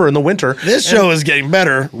his lumber in the winter. This show is getting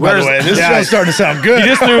better, by the way. This show's starting to sound good. He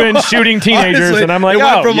just threw in shooting teenagers, Honestly, and I'm like, it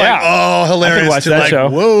went oh, from yeah. like, oh, hilarious watch to that like, show.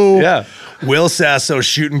 whoa. Yeah. Will Sasso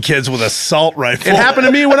shooting kids with assault rifle. It happened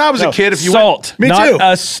to me when I was a kid. If you Salt. Me not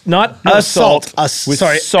too. Not No, assault. assault.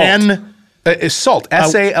 Sorry, salt. it's salt.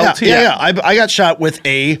 SALT. Yeah. I got shot with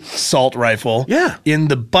a salt rifle. Yeah. In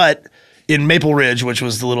the butt in Maple Ridge, which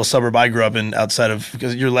was the little suburb I grew up in outside of,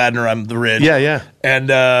 because you're Ladner, I'm the Ridge. Yeah, yeah.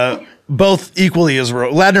 And both equally as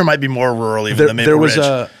rural. Ladner might be more rural even than Maple There was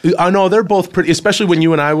Ridge. I know they're both pretty, especially when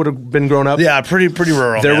you and I would have been grown up. Yeah, pretty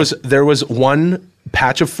rural. There man. was one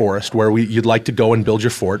patch of forest where you'd like to go and build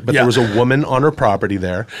your fort, but Yeah. there was a woman on her property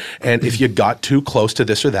there, and if you got too close to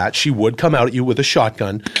this or that, she would come out at you with a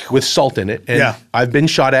shotgun with salt in it. And Yeah. I've been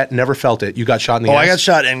shot at, never felt it. You got shot in the Oh, ass? I got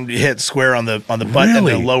shot and hit square on the butt and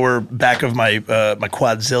the Really? lower back of my my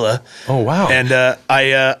quadzilla. Oh, wow. And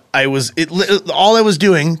I was all I was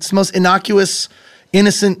doing. It's the most innocuous,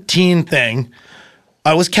 innocent teen thing.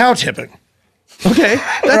 I was cow tipping. Okay,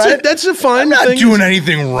 Right? that's a fun I'm not thing. doing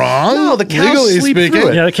anything wrong. No, the cows legally sleep speaking. through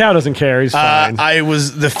it. Yeah, the cow doesn't care. He's fine. I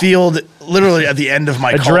was the field literally at the end of my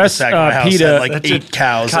Address, cul-de-sac. My house PETA. had like That's 8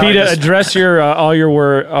 cows. PETA, address your all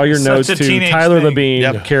your notes a to teenage Tyler thing. Labine,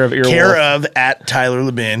 Yep. care of Earwolf. Care of at Tyler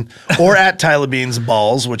Labine or at Tyler Labine's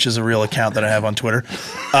Balls, which is a real account that I have on Twitter.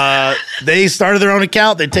 They started their own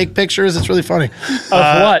account. They take pictures. It's really funny.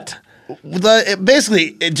 Of what?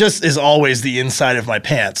 Basically, it just is always the inside of my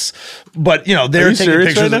pants. But, you know, they're you taking serious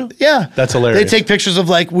pictures. right of, now? yeah. That's hilarious. They take pictures of,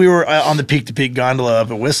 like, we were on the peak-to-peak gondola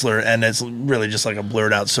up at Whistler, and it's really just like a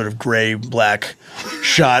blurred out sort of gray-black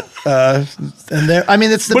shot. And there, I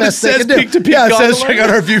mean, it's the But it best they says can do. peak-to-peak yeah, it says gondola? check out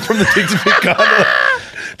our view from the peak-to-peak gondola.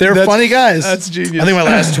 They're funny guys. that's genius. I think my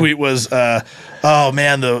last tweet was, oh,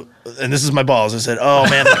 man, and this is my balls. I said, oh,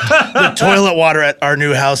 man, the toilet water at our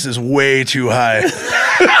new house is way too high.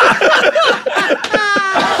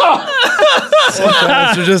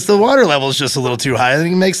 Sometimes they're just the water level is just a little too high. I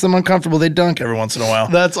think it makes them uncomfortable. They dunk every once in a while.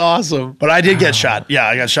 That's awesome. But I did get shot. Yeah,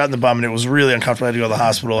 I got shot in the bum, and it was really uncomfortable. I had to go to the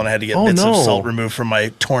hospital, and I had to get bits of salt removed from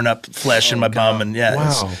my torn up flesh in my bum. And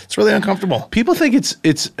it's really uncomfortable. People think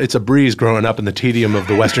it's a breeze growing up in the tedium of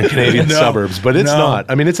the Western Canadian suburbs, but it's not.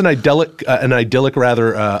 I mean, it's an idyllic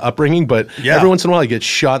rather upbringing, but every once in a while you get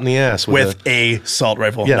shot in the ass with a assault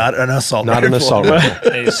rifle, Yeah. not an assault rifle. not an assault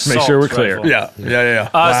rifle. Make sure we're clear. Yeah.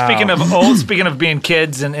 Speaking of being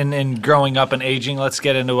kids and growing up and aging, let's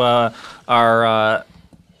get into our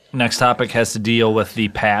next topic. Has to deal with the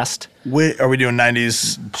past. Are we doing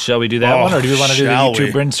 90s? Shall we do that one, or do we want to do the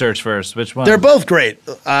YouTube Brin search first? Which one? They're both great.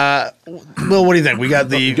 Will, what do you think? We got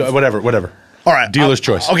the whatever. All right, dealer's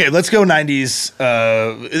choice. Okay, let's go 90s.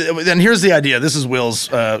 Then here's the idea. This is Will's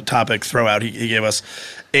topic throwout he gave us.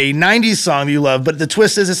 A 90s song that you love, but the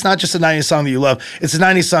twist is it's not just a 90s song that you love. It's a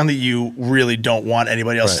 90s song that you really don't want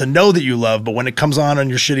anybody else to know that you love, but when it comes on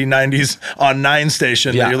your shitty 90s on 9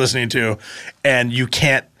 station that you're listening to, and you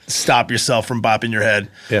can't stop yourself from bopping your head,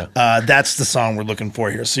 that's the song we're looking for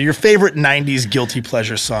here. So your favorite 90s guilty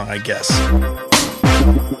pleasure song, I guess.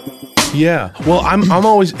 Yeah. Well, I'm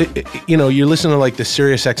always, you're listening to like the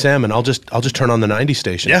Sirius XM, and I'll just turn on the 90s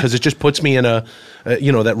station because it just puts me in a,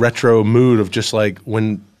 that retro mood of just like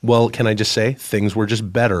when. Well, can I just say things were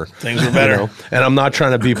just better? Things were better. And I'm not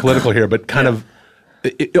trying to be political here, but kind of.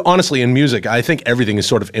 Honestly, in music, I think everything is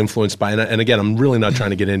sort of influenced by, and again, I'm really not trying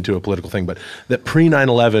to get into a political thing, but that pre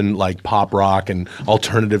 9/11 like pop rock and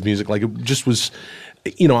alternative music, like it just was.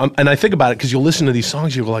 And I think about it because you'll listen to these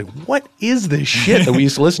songs, you're like, what is this shit that we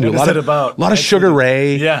used to listen to? What is it about? A lot of Sugar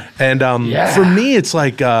Ray. Yeah. And for me, it's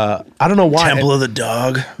like, I don't know why. Temple of the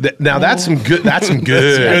Dog. Now that's some good. That's some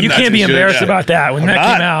good. You can't be embarrassed about that when that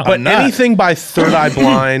came out. But anything by Third Eye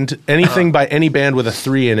Blind, anything by any band with a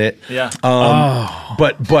 3 in it. Yeah.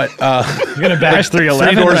 But You're gonna bash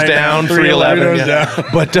 311. 3 Doors right Down, now.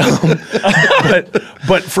 311.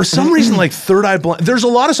 But for some reason, like Third Eye Blind, there's a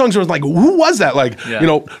lot of songs where it's like, who was that? Like,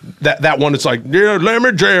 that one. It's like, yeah, let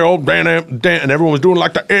me jail, dan, and everyone was doing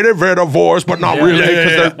like the Eddie Vedder voice, but not really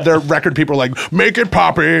because their record people are like, make it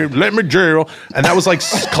poppy, let me jail, and that was like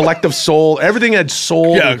Collective Soul. Everything had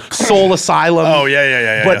soul, Soul Asylum. Oh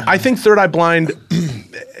yeah. But I think Third Eye Blind,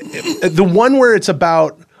 the one where it's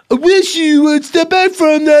about. I wish you would step back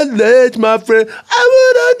from that ledge, my friend. I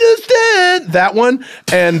would understand that one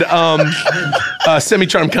and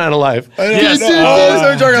Semi-Charmed Kind of Life.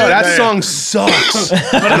 That song sucks,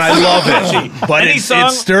 and I love it. But Any song-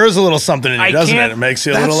 it stirs a little something in you, doesn't it? It makes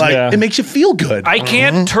you a little like. It makes you feel good. I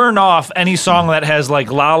can't turn off any song that has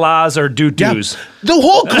like la-las or doo-doos. The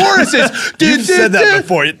whole chorus is. You've said that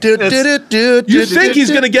before. You think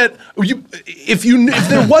he's gonna get? If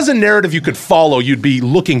there was a narrative you could follow, you'd be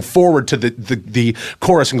looking forward to the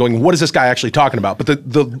chorus and going, "What is this guy actually talking about?" But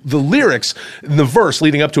the lyrics, the verse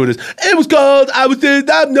leading up to it is, "It was called I was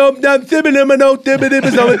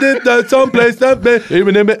someplace."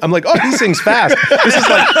 I'm like, oh, he sings fast.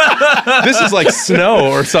 This is like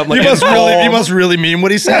Snow or something. You must really mean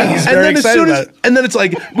what he's saying. He's very excited about it. And then it's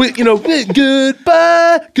like,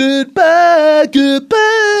 goodbye, goodbye,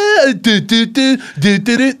 goodbye.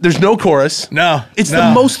 There's no chorus. No, It's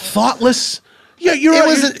the most thoughtless. Yeah,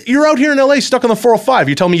 you're out here in LA stuck on the 405.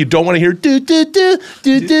 You tell me you don't want to hear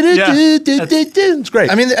It's great.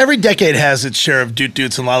 I mean, every decade has its share of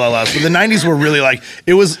doot-doots and la-la-las, but the 90s were really like,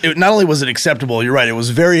 not only was it acceptable, you're right, it was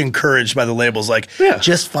very encouraged by the labels, like,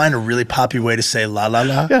 just find a really poppy way to say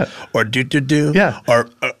la-la-la, or doot-doot-doo, or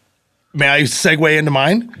may I segue into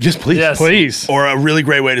mine? Yes, please. Yes. Please. Or a really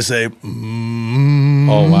great way to say,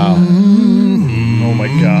 Oh, wow. Oh my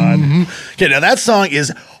God. Okay, now that song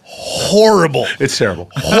is horrible. It's terrible.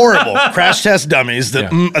 Horrible. Crash Test Dummies. I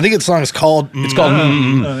think the song is called. It's called.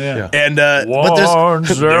 And but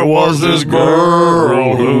there was this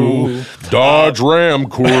girl who Dodge Ram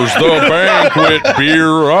Coors the banquet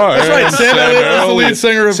beer. That's right. Sam Elliott was the lead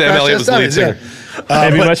singer of Sam Crash Elliott Test was the lead Dummies. singer.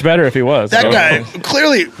 Maybe much better if he was. That guy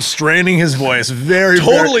clearly straining his voice very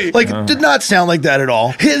did not sound like that at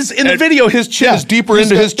all. In the video, his chin is deeper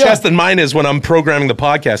into his chest than mine is when I'm programming the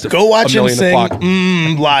podcast. Go watch him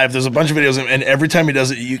sing live. There's a bunch of videos, and every time he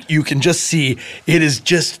does it, you can just see it is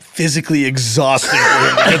just physically exhausting.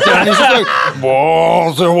 And he's just like,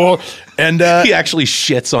 and he actually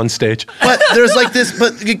shits on stage. But there's like this.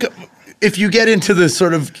 But if you get into the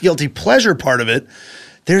sort of guilty pleasure part of it,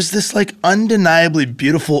 there's this like undeniably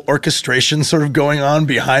beautiful orchestration sort of going on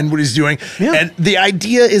behind what he's doing. Yeah. And the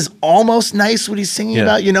idea is almost nice what he's singing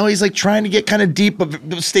about. He's like trying to get kind of deep, but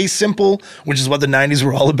stay simple, which is what the 90s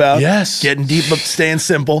were all about. Yes. Getting deep, but staying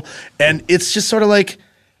simple. And it's just sort of like,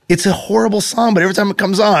 It's a horrible song, but every time it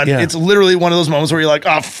comes on, Yeah. it's literally one of those moments where you're like,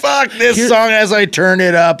 oh, fuck this song as I turn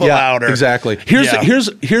it up louder. Exactly. Here's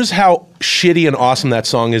how shitty and awesome that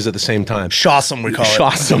song is at the same time. Shawsome, we call it.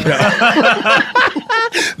 Shawsome.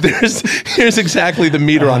 Here's exactly the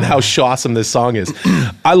meter on how shawsome this song is.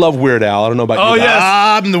 I love Weird Al. I don't know about you. yes.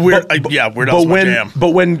 I'm the Weird. Weird Al's my jam. But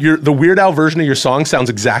when the Weird Al version of your song sounds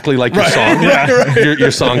exactly like your song,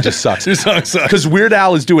 your song just sucks. Your song sucks. Because Weird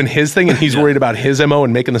Al is doing his thing and he's worried about his MO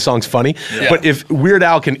and making the songs funny. Yeah. But if Weird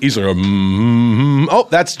Al can easily, oh,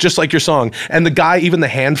 that's just like your song. And the guy, even the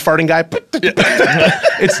hand farting guy,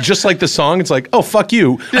 it's just like the song. It's like, oh, fuck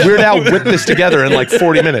you. Weird Al whipped this together in like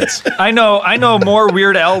 40 minutes. I know more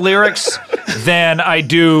Weird Al lyrics than I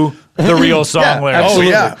do the real song lyrics. Oh,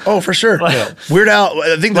 yeah. Oh, for sure. Weird Al,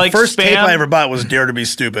 I think the Like first tape Spam. I ever bought was Dare to Be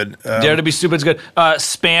Stupid. Dare to Be Stupid's good.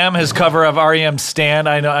 Spam, his cover of REM's Stand.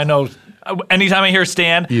 I know. Anytime I hear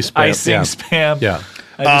Stand, You spam, I sing yeah. Spam. Yeah.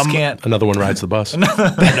 I just can't. Another one rides the bus.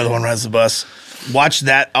 Another One Rides the Bus. Watch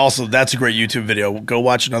that. Also, that's a great YouTube video. Go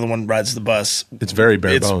watch Another One Rides the Bus. It's very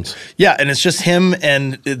bare bones. Yeah, and it's just him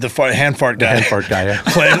and the hand fart guy. Hand fart guy, yeah.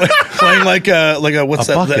 playing like a what's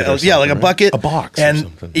A that? bucket or Yeah, like a something, right? bucket, A box or and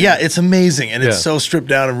something. yeah, it's amazing, and it's Yeah. so stripped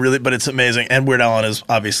down and really, but it's amazing. And Weird Al on his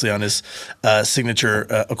obviously on his signature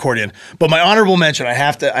accordion. But my honorable mention, I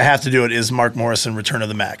have to do it, is Mark Morrison, "Return of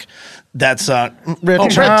the Mac." That's Return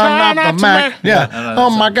of the Mac. Yeah. Oh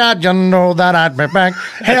my God, you know that I'd be back.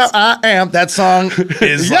 Here I am. That song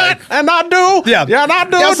is like. And I do. Yeah. Yeah, and I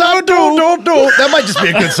do. Yes, I do. That might just be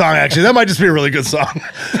a good song, actually. That might just be a really good song.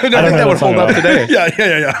 I think know that that would song hold up at all.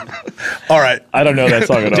 today. Yeah. All right. I don't know that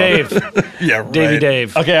song at all. Dave. Yeah, right. Davey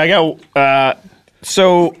Dave. Okay, I got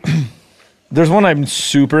so there's one I'm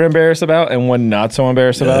super embarrassed about and one not so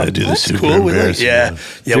embarrassed about. That's cool. Yeah.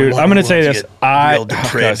 Dude, I'm gonna say this. Real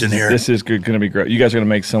depraved in here. This is gonna be great. You guys are gonna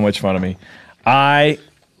make so much fun of me.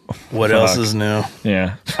 What else is new?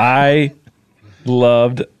 I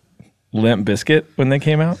loved Limp Bizkit when they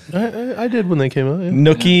came out. I did when they came out. Yeah.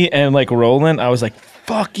 Nookie and like Roland. I was like,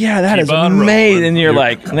 fuck yeah, that Keep is on amazing. rolling. And you're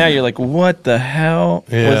like, now you're like, what the hell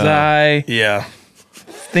was I Yeah.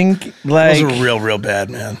 think like? Those are real bad,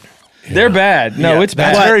 man. They're bad. No, Yeah. it's bad.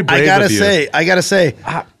 That's But very brave I of you. gotta say,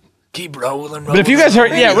 Keep rolling. But if you guys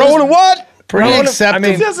heard, Roland, what? pretty Roland- acceptable.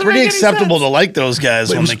 I mean, Pretty acceptable to like those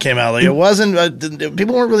guys when they came out. Like it wasn't.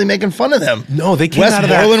 People weren't really making fun of them. No, they came Wes out of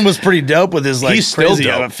that. Borland was pretty dope with his like He's still crazy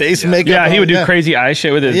dope. face makeup. yeah, he would do Yeah. crazy eye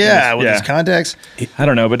shit with his. Yeah, with his contacts. I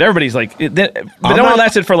don't know, but everybody's like, but it only not-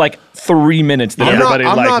 lasted for like 3 minutes. That I'm everybody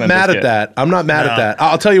not liked Limp mad Bizkit. at that. I'm not mad at that.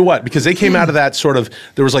 I'll tell you what, because they came out of that sort of,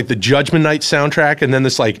 there was like the Judgment Night soundtrack and then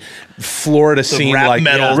this like Florida scene, rap like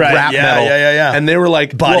metal. rap Right. Yeah, metal. yeah. And they were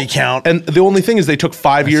like, Body Count. And the only thing is they took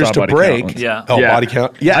 5 years saw to Body break. Count once. Yeah. Oh, Yeah. Body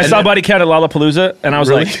Count. Yeah. I and saw then- Body Count at Lollapalooza, and I was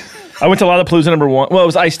Really? like, I went to Lollapalooza #1. Well, it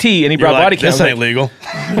was Ice-T, and he brought You're Body like, Count. this I was ain't like- legal.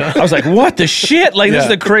 I was like, what the shit? Like, this is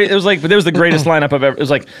Yeah. the crazy. It was like, but there was the greatest lineup I've ever. It was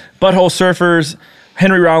like Butthole Surfers,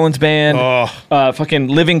 Henry Rollins Band, fucking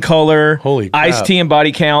Living Color, Holy crap. Ice-T and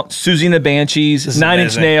Body Count, Susie and the Banshees, is 9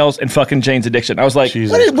 Inch amazing. Nails, and fucking Jane's Addiction. I was like,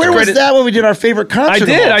 Jesus. Where was that when we did our favorite concert? I of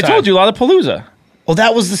did. all I time? told you Lollapalooza. Well,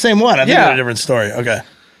 that was the same one. I think Yeah. we had a different story. Okay.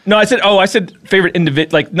 No, I said favorite individual,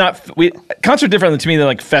 like not concert different to me than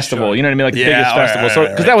like festival. You know what I mean? Like Yeah, biggest all right, festival. all So right,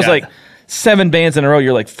 because right, that was got like it. 7 bands in a row.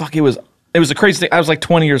 You're like, fuck. It was a crazy thing. I was like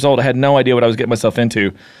 20 years old. I had no idea what I was getting myself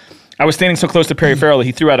into. I was standing so close to Perry Farrell that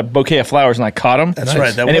he threw out a bouquet of flowers and I caught him. That's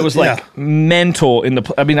right. That and it was like yeah. mental in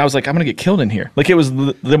the. I mean, I was like, I'm gonna get killed in here. Like it was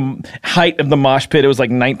the height of the mosh pit. It was like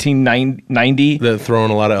 1990. They're throwing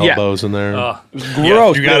a lot of Yeah. elbows in there. Gross. You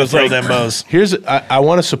but it got to was throw like- them bows. I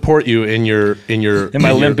want to support you in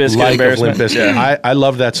my Limp Bizkit like of embarrassment. Limp Bizkit. I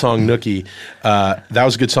love that song Nookie. That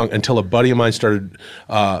was a good song until a buddy of mine started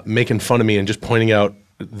making fun of me and just pointing out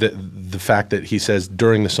the fact that he says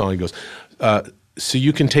during the song he goes, so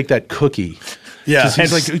you can take that cookie. Yeah. 'Cause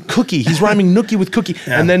he's like cookie. He's rhyming nookie with cookie,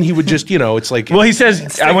 and then he would just it's like Well, he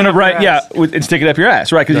says, I want to write, and stick it up your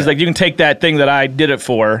ass, right? Because he's Right. like, you can take that thing that I did it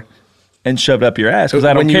for and shove it up your ass because I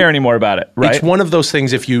don't When you- care anymore about it, right? It's one of those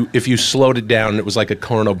things. If you slowed it down, it was like a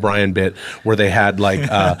Conan O'Brien bit where they had like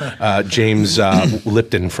James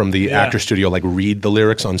Lipton from the Actor Studio like read the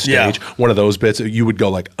lyrics on stage. Yeah. One of those bits, you would go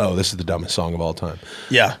like, "Oh, this is the dumbest song of all time."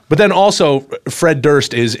 Yeah. But then also, Fred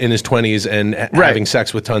Durst is in his 20s and having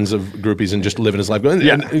sex with tons of groupies and just living his life.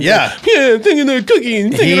 Yeah. Yeah. thinking of cookie.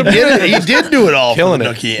 And He did do it all Killing for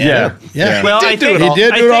the it. Nookie. Yeah. Well, I think He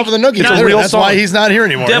did do it all for the Nookie. It's a Literally, real that's song. why he's not here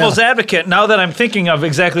anymore. Devil's Yeah. advocate. Now that I'm thinking of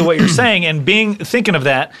exactly what you're saying and thinking of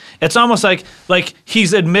that, it's almost like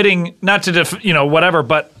he's admitting not to whatever,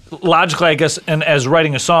 but logically, I guess, and as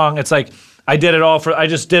writing a song, it's like I did it all for. I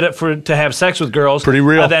just did it to have sex with girls. Pretty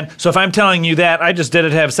real. So if I'm telling you that I just did it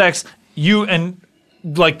to have sex, you and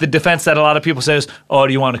like the defense that a lot of people say is, "Oh,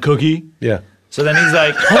 do you want a cookie?" Yeah. So then he's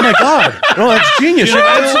like, Oh my God. No, that's genius.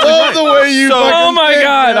 I love the way you. Oh my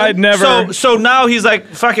God, I'd never. So now he's like,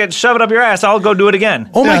 "Fuck it, shove it up your ass. I'll go do it again."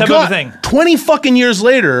 Oh my Type of God. thing. 20 fucking years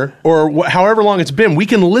later, or however long it's been, we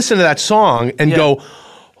can listen to that song and go,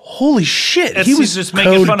 holy shit. He's just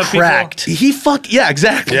making fun of cracked. Yeah,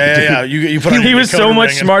 exactly. Yeah. You put on He your was so decoder much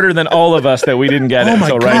ring and- smarter than all of us that we didn't get it Oh my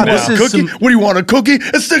until God, right now. this is Cookie? some- What do you want, a cookie?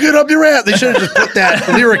 And stick it up your ass. They should have just put that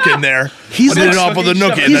lyric in there. He's Did it off with a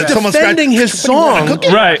nookie. He's and then someone scratched- defending his song.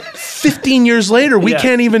 Right. 15 years later, we Yeah.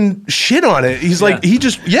 can't even shit on it. He's like, he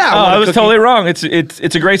just, Oh, I was totally wrong. It's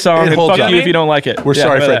a great song. It And holds fuck up. you if you don't like it. We're Yeah,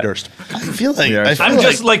 sorry, how Fred about Durst. I feel like Yeah, I feel I'm like,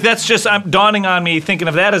 just like that's just dawning on me thinking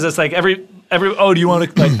of that as it's like every oh, do you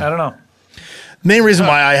want to like I don't know. main reason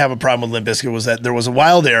why I have a problem with Limp Bizkit was that there was a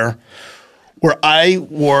while there where I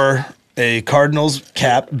wore a Cardinals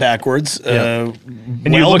cap backwards. And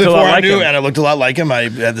you well looked a before lot I like knew, him. and I looked a lot like him. I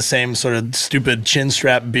had the same sort of stupid chin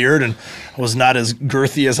strap beard, and was not as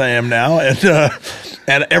girthy as I am now.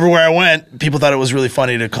 And everywhere I went, people thought it was really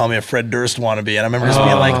funny to call me a Fred Durst wannabe. And I remember just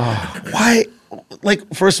being like, why?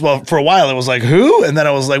 Like, first of all, for a while it was like, who? And then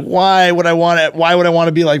I was like, why would I want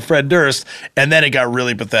to be like Fred Durst? And then it got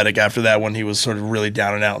really pathetic after that when he was sort of really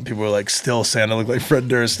down and out, and people were like, still saying I look like Fred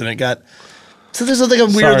Durst, and it got. So there's like a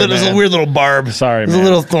weird, man. little barb. Sorry, there's man. a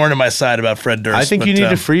little thorn in my side about Fred Durst. I think you need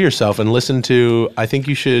to free yourself and listen to. I think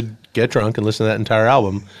you should get drunk and listen to that entire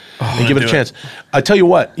album and give it a do chance. I tell you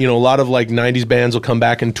what, a lot of like '90s bands will come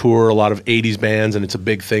back and tour. A lot of '80s bands, and it's a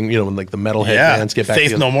big thing. When like the metalhead bands get back.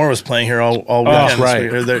 Faith together. No More was playing here all weekend. that's this right.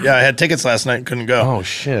 week. Yeah, I had tickets last night and couldn't go. Oh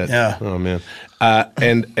shit! Yeah. Oh man.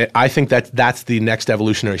 And I think that's the next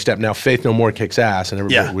evolutionary step. Now, Faith No More kicks ass, and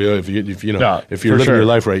everybody, Yeah. if you're Yeah, living for sure. your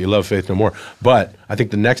life right, you love Faith No More. But I think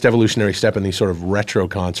the next evolutionary step in these sort of retro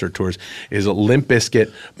concert tours is a Limp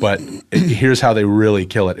Bizkit. But here's how they really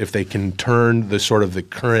kill it: if they can turn the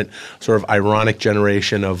current sort of ironic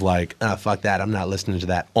generation of like, fuck that, I'm not listening to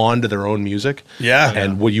that, onto their own music. Yeah.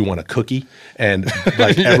 And would you want a cookie? And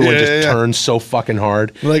like everyone just turns so fucking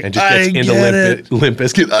hard Like, and just gets I into get Limp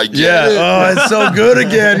Bizkit. I get Yeah. it. Oh, it's so good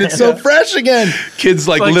again. It's so fresh again. Kids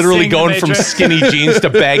like like literally seeing The going from Matrix. skinny jeans to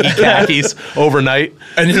baggy khakis overnight.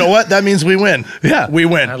 And you know what? That means we win. Yeah. We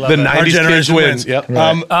win. The that. 90s Our kids generation wins. wins. Yep.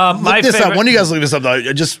 My My this up. favorite- When do you guys look this up,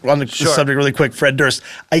 though? Just on the subject really quick, Fred Durst.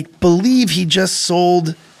 I believe he just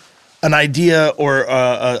sold an idea or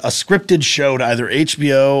a scripted show to either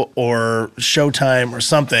HBO or Showtime or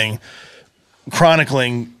something,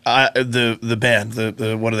 chronicling the band.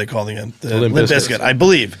 The what are they called again? The Limp Limp Bizkit. Bizkit. I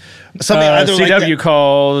believe something either CW like that.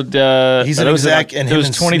 called. He's an it was exec, and it him was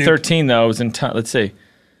and Snoop- 2013 though. It was in let's see.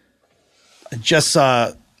 I just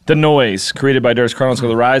saw. The Noise, created by Durst, chronicles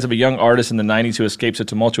the rise of a young artist in the 90s who escapes a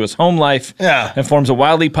tumultuous home life Yeah. and forms a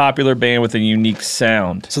wildly popular band with a unique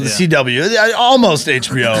sound. So the CW, almost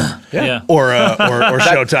HBO, Yeah. or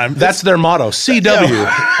Showtime. That's their motto.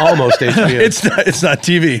 CW, almost HBO. It's not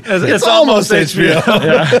TV. It's almost HBO.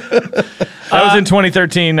 That was in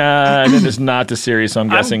 2013, and it is not the series, so I'm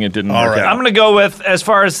guessing it didn't work right. out. I'm gonna go with as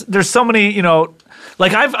far as there's so many,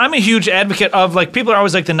 like I'm a huge advocate of like people are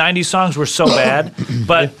always like the '90s songs were so bad,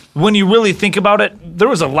 but when you really think about it, there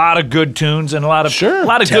was a lot of good tunes and a lot of good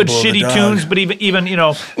Temple of the shitty Dog. tunes, but even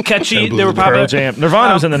catchy. They were popular. Pearl Jam.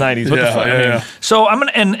 Nirvana was in the 90s. What the fuck? I mean, So I'm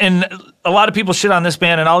gonna and a lot of people shit on this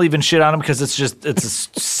band, and I'll even shit on them because it's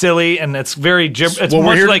silly and it's very it's what we're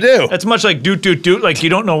much here to like do. it's much like doot doot doot, like you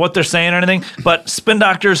don't know what they're saying or anything. But Spin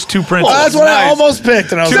Doctors, Two Princes. That's what I almost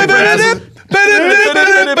picked, and I was like, yeah,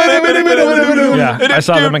 I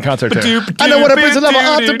saw them in concert too. I know what a prince of love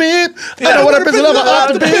ought to be. I know what a prince of love ought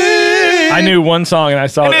to be. I knew one song, and I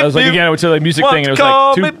saw it. I was like, again, it went to the music thing, and it was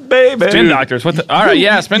like, me, two baby. Spin Doctors. What the? All right,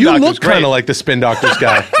 yeah, Spin you Doctors. look kind Great. of like the Spin Doctors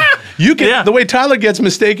guy. You could Yeah. the way Tyler gets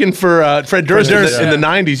mistaken for Fred Durst in the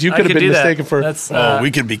 '90s. You I could have been do that. mistaken for. That's, Oh,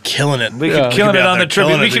 we could be killing it. we could killing be it out on there the tribute.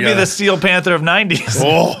 killing We it could be together. the Steel Panther of '90s.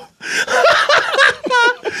 Oh,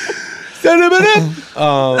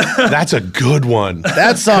 That's a good one.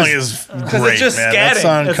 that song is Because great, it's just man. scatting. That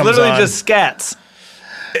song It's comes literally on. just scats.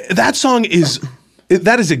 That song is.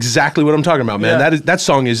 That is exactly what I'm talking about, man. Yeah. That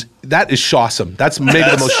song is Shawsome. That's maybe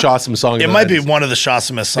the most Shawsome song. It of the might be 90s. one of the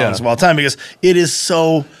Shawsomest songs Yeah. of all time because it is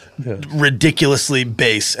so ridiculously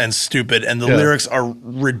bass and stupid, and the Yeah. lyrics are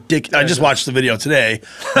ridiculous. I just watched the video today.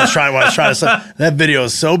 I was trying to say that video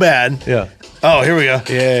is so bad. Yeah. Oh, here we go.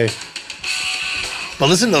 Yay. But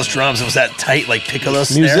listen to those drums. It was that tight, like piccolo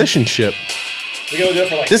snare. Musicianship.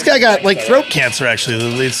 This guy got like throat cancer, actually, the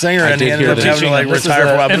lead singer, and he did ended hear up this. having to like This is retire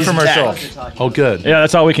for a while. an but he's infomercial. back. Oh, good. Yeah,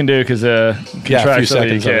 that's all we can do because Yeah, a few contractually,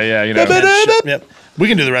 seconds of it. yeah, you know. Yep. We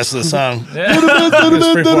can do the rest of the song.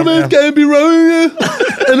 Can't be wrong.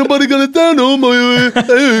 Ain't nobody gonna down on my way.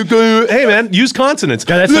 Hey man, use consonants.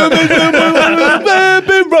 Yeah, that's not-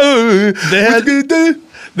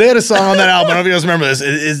 They had a song on that album. I don't know if you guys remember this.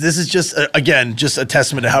 This is just, again, just a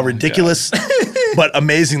testament to how ridiculous but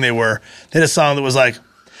amazing they were. They had a song that was like,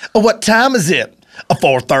 oh, what time is it?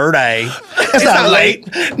 4:30. It's not late.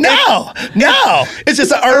 No. It's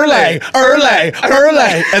just early.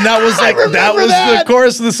 And that was like, that was the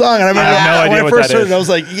chorus of the song. And I remember have no idea when I what first that heard is. it, I was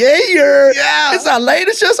like, it's not late.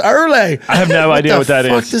 It's just early. I have no idea what that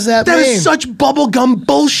What is. does that That mean? is such bubblegum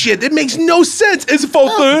bullshit. It makes no sense. It's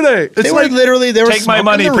 4:30. They were literally, they were Take my smoking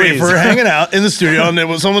money, the please. reefer, hanging out in the studio, and it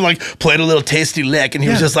was someone like played a little tasty lick, and he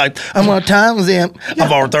was just like, "I'm on time, Zim."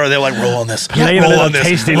 I'm over there. They're like, "Roll on this, Yeah, roll a little on this,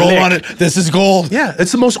 tasty roll lick. on it. This is gold." Yeah,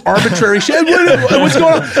 it's the most arbitrary shit. What's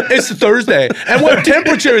going on? It's Thursday, and what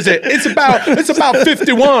temperature is it? It's about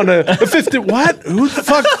 51. 50. What? Who the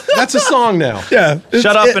fuck? That's a song now. Yeah.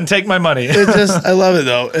 Shut up and take my money. It just, I love it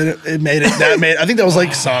though. It made it. I think that was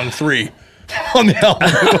like song 3 on the album.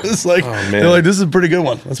 It was like, man. they're like, this is a pretty good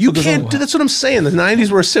one. Let's You put this can't on. do. That's what I'm saying. The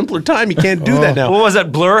 '90s were a simpler time. You can't do that now. What was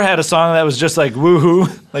that? Blur had a song that was just like woohoo.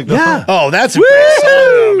 Like the, Yeah. Oh, that's a great song,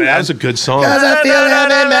 though, man. That was a good song. Cause I feel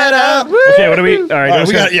heavy metal. Okay, what do we? All right, All right,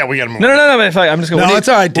 we got to move. No. But I'm just going. No, it's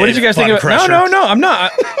all right, What did you Dave. guys think Fun about? pressure. No. I'm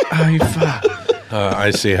not. Oh, you fuck.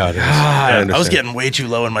 I see how it is. I was getting way too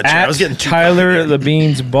low in my chair. I At was getting too Tyler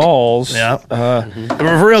Levine's balls. Yeah.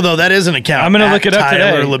 For real though, that is an account. I'm gonna At look it up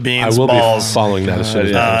Tyler today. Levine's I will balls. be following that as soon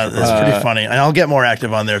as that That's pretty funny, and I'll get more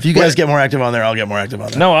active on there. If you guys get more active on there, I'll get more active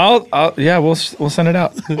on there. No, I'll. Yeah, we'll send it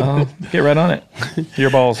out. I'll get right on it. Your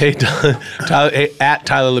balls. Hey, Tyler, at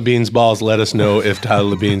Tyler Levine's balls, let us know if Tyler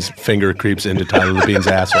Levine's finger creeps into Tyler Levine's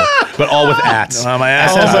asshole. But all with ats. My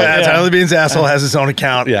asshole. Tyler Levine's asshole has his own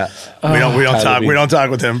account. Yeah. We don't Tyler talk. We Bean. don't talk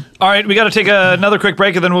with him. All right, we got to take another quick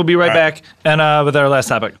break, and then we'll be right back and with our last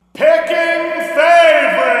topic.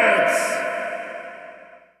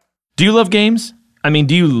 Do you love games? I mean,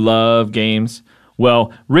 do you love games?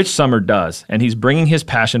 Well, Rich Summer does, and he's bringing his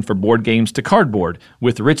passion for board games to cardboard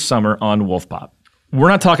with Rich Summer on Wolf Pop. We're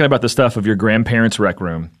not talking about the stuff of your grandparents' rec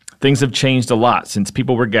room. Things have changed a lot since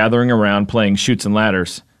people were gathering around playing Chutes and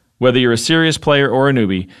Ladders. Whether you're a serious player or a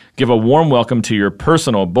newbie, give a warm welcome to your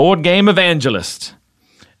personal board game evangelist.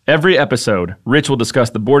 Every episode, Rich will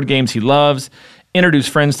discuss the board games he loves, introduce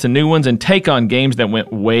friends to new ones, and take on games that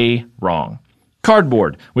went way wrong.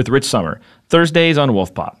 Cardboard with Rich Summer, Thursdays on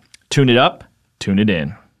Wolf Pop. Tune it up, tune it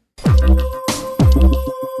in.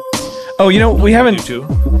 Oh, we haven't.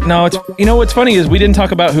 YouTube. No, what's funny is we didn't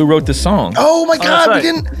talk about who wrote the song. Oh my God, right. we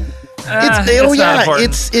didn't. not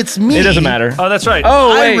It's me. It doesn't matter. Oh, that's right.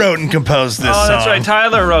 Oh, I wait. wrote and composed this song. Oh, that's right.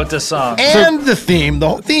 Tyler wrote this song. And the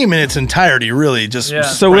whole theme in its entirety really just Yeah.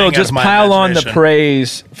 So sprang we'll out just of my pile on the imagination.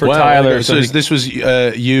 praise for Well, Tyler. So this was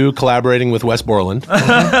you collaborating with Wes Borland.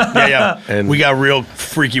 Yeah. And- we got real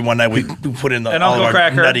freaky one night. We put in And all of Uncle our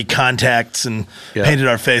Cracker. nutty contacts and Yeah. painted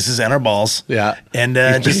our faces and our balls. Yeah. And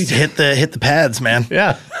just hit the pads, man.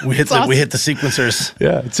 Yeah. We hit It's we hit the sequencers.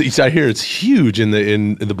 Yeah, it's I hear it's huge in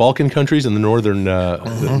the Balkan countries and the northern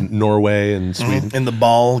Norway and Sweden. In the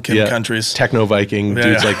Balkan countries. Techno Viking Yeah,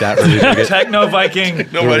 dudes yeah. like that. Really dig it. Techno Viking.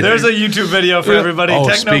 Viking. There's a YouTube video for everybody. Oh,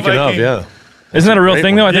 Techno speaking Viking. of, yeah, Isn't that a real great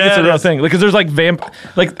thing, though? I think Yeah, it's a it real is. thing. Because there's like I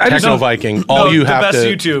just Techno don't- Viking. No, All you the have best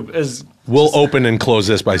to. YouTube is We'll open and close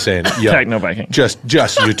this by saying, yo, Techno Viking. Just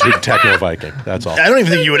YouTube Techno Viking. That's all. I don't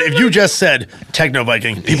even think you would. If you just said Techno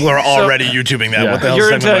Viking, people are already YouTubing that. Yeah. What the hell is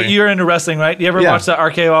Techno Viking? you're into wrestling, right? You ever Yeah. watch the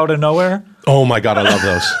RKO out of nowhere? Oh my god, I love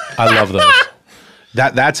those. I love those.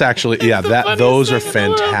 That's actually those are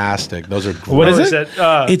fantastic. Those are great. What is Or it?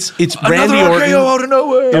 It's Randy Another Orton. RKO out of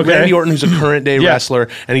nowhere. Okay. Randy Orton, who's a current day Yeah. wrestler,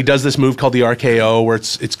 and he does this move called the RKO, where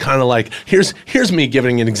it's kind of like here's me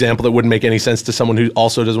giving an example that wouldn't make any sense to someone who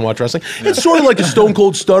also doesn't watch wrestling. It's sort of like a Stone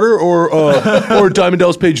Cold Stutter or Diamond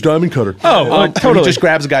Dallas Page Diamond Cutter. totally. He just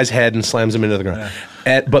grabs a guy's head and slams him into the ground.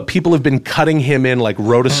 But people have been cutting him in, like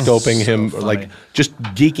rotoscoping him, like just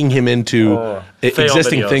geeking him into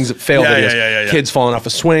existing videos. things, fail Yeah, videos. yeah. Kids falling off a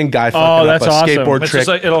swing, guy fucking up that's a awesome. skateboard It's trick. just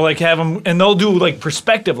like it'll like have them, and they'll do like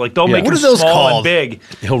perspective, like they'll make What him are those small called? and big,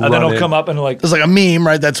 He'll and then run he'll in. come up and like There's like a meme,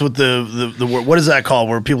 right? That's what the word. What is that called?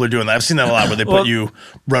 Where people are doing that? I've seen that a lot. Where they put Well- you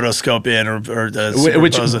rotoscope in or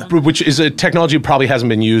Which superimpose it. which is a technology that probably hasn't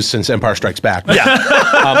been used since Empire Strikes Back. Yeah,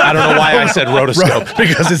 I don't know why I said rotoscope.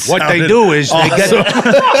 because it's What they do is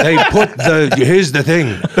they put here's the thing.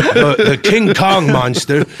 The King Kong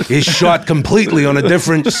monster is shot completely completely on a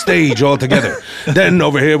different stage altogether. Then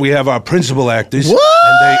over here we have our principal actors.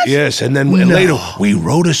 What? And then later we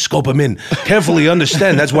rotoscope him in. Carefully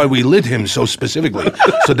understand, that's why we lit him so specifically,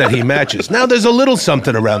 so that he matches. Now there's a little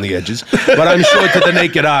something around the edges, but I'm sure to the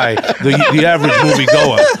naked eye, the average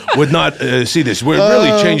moviegoer would not see this. We're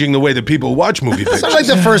really changing the way that people watch movie pictures. So like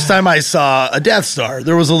the first time I saw a Death Star,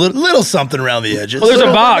 there was a little something around the edges. Well, there's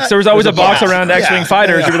a box. There was always a box around X-Wing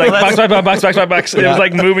fighters. You'd be like, box. It was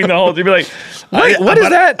like moving the whole. You'd be like, what is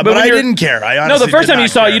that? But when I you're- didn't care. I No, honestly the first did time you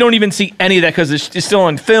not saw it, care. you don't even see any of that because it's still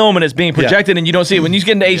on film and it's being projected and you don't see it. When you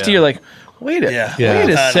get into HD, you're like, wait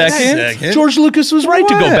a second. George Lucas was right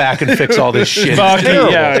to go back and fix all this shit. Fuck It's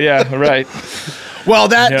terrible. yeah, right. Well,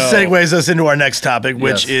 that No. segues us into our next topic,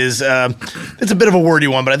 which is it's a bit of a wordy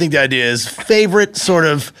one, but I think the idea is favorite sort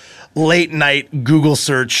of late night Google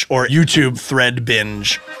search or YouTube thread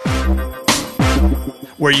binge,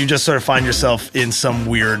 where you just sort of find yourself in some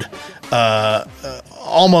weird,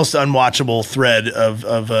 almost unwatchable thread of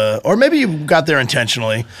or maybe you got there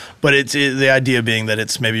intentionally, but the idea being that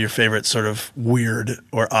it's maybe your favorite sort of weird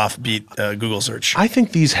or offbeat Google search. I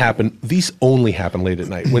think these only happen late at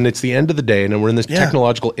night when it's the end of the day and we're in this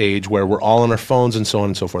technological age where we're all on our phones and so on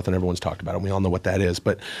and so forth, and everyone's talked about it. We all know what that is.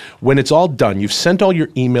 But when it's all done, you've sent all your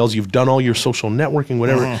emails, you've done all your social networking,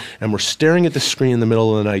 whatever, and we're staring at the screen in the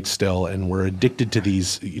middle of the night still, and we're addicted to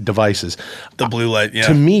these devices. The blue light,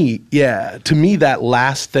 To me, that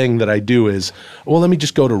last thing that I do is, well, let me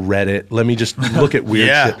just go to Reddit. Let me just look at weird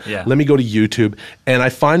shit. Yeah. Let me go to YouTube. And I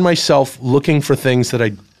find myself looking for things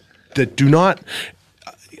that do not.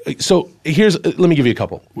 So let me give you a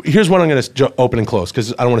couple. Here's one I'm going to open and close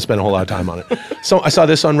because I don't want to spend a whole lot of time on it. So I saw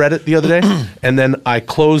this on Reddit the other day, and then I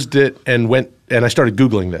closed it and went and I started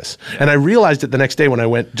Googling this. And I realized it the next day when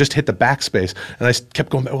I just hit the backspace, and I kept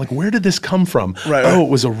going back, like, where did this come from? Right. Oh, it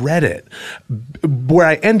was a Reddit. Where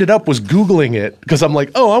I ended up was Googling it because I'm like,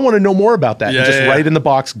 oh, I want to know more about that. And just right in the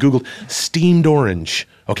box, Googled steamed orange.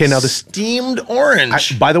 Okay, now this steamed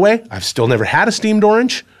orange. by the way, I've still never had a steamed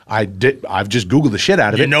orange. I've just Googled the shit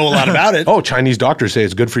out of it. You know a lot about it. Oh, Chinese doctors say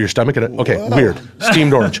it's good for your stomach. Okay, weird.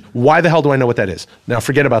 Steamed orange. Why the hell do I know what that is? Now,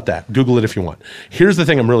 forget about that. Google it if you want. Here's the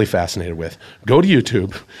thing I'm really fascinated with. Go to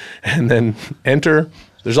YouTube and then enter.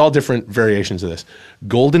 There's all different variations of this.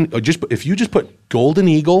 If you just put golden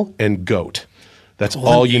eagle and goat, that's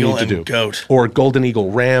all you need to do. Goat. Or golden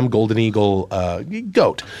eagle ram, golden eagle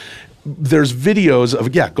goat. There's videos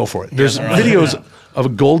of, go for it. There's videos of a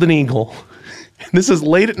golden eagle. This is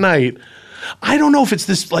late at night. I don't know if it's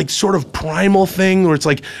this like sort of primal thing where it's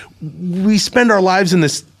like we spend our lives in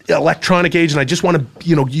this electronic age and I just want to,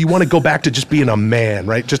 you want to go back to just being a man,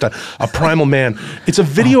 right? Just a primal man. It's a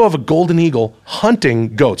video of a golden eagle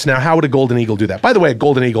hunting goats. Now, how would a golden eagle do that? By the way, a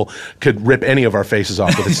golden eagle could rip any of our faces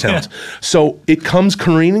off with its talons. So it comes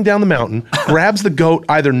careening down the mountain, grabs the goat,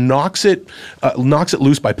 either knocks it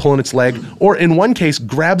loose by pulling its leg, or in one case,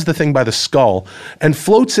 grabs the thing by the skull and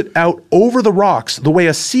floats it out over the rocks the way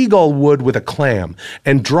a seagull would with a clam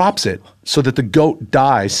and drops it so that the goat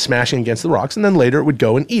dies smashing against the rocks, and then later it would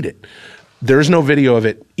go and eat it. There is no video of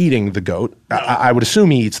it eating the goat. I would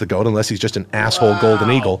assume he eats the goat unless he's just an asshole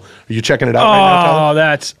golden eagle. Are you checking it out right now, Tyler? Oh,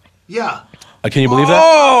 that's. Yeah. Can you believe that?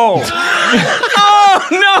 Oh! Oh,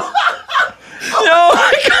 no! No,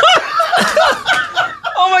 my God!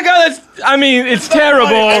 Oh, my God, it's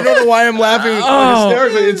terrible. I don't know why I'm laughing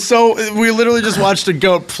hysterically. It's so, we literally just watched a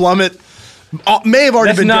goat plummet. May have already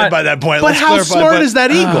That's been not- dead by that point. But Let's how clarify, smart but- is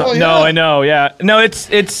that eagle? No, I know, yeah. No,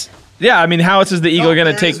 it's yeah, I mean, how else is the eagle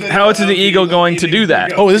going to take, how else is the eagle going to do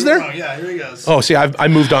that? Oh, is there? Yeah, here he goes. Oh, see, I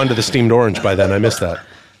moved on to the steamed orange by then. I missed that.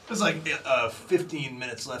 There's like 15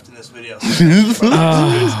 minutes left in this video. Something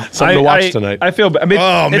to watch tonight. I feel, it's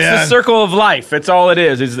man. the circle of life. It's all it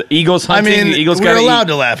is. It's the eagles I hunting, mean, the eagles we're got to allowed eat.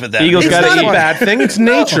 to laugh at that. Eagles It's gotta not a eat. bad thing. It's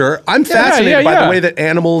nature. I'm fascinated by yeah. the way that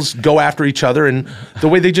animals go after each other and the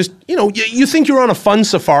way they just, you think you're on a fun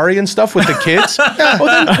safari and stuff with the kids.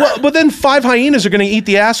 But then 5 hyenas are going to eat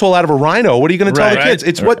the asshole out of a rhino. What are you going to tell the Right. kids?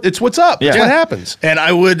 It's what's up. It's Yeah. what happens. And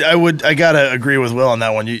I gotta agree with Will on that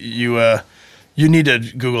one. You need to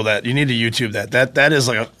Google that. You need to YouTube that. That is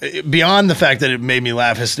like beyond the fact that it made me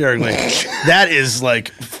laugh hysterically. That is like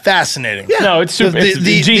fascinating. No, it's super. It's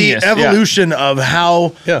genius. The evolution of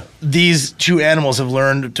how Yeah. these two animals have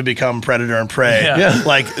learned to become predator and prey. Yeah.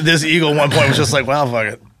 Like this eagle at one point was just like, wow,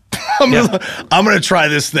 fuck it. I'm gonna try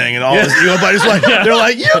this thing, and all his eagle buddies like, they're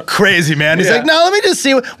like, you're crazy, man. He's like, no, let me just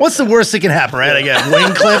see what's the worst that can happen, right? I get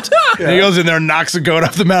wing clipped, and he goes in there and knocks a goat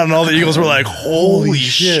off the mountain. And all the eagles were like, holy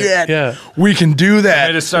shit, Yeah. we can do that.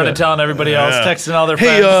 I just started telling everybody else, texting all their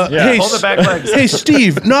Hey, friends. hey, Hold their back legs. Hey,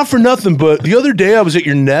 Steve, not for nothing, but the other day I was at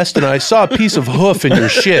your nest and I saw a piece of hoof in your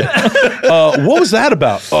shit. What was that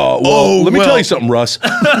about? Let me tell you something, Russ.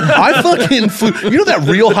 I fucking flew. You know that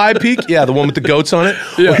real high peak? Yeah, the one with the goats on it.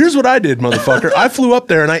 Well, here's what I did, motherfucker. I flew up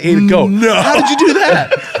there and I ate a goat. No. How did you do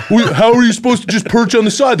that? How are you supposed to just perch on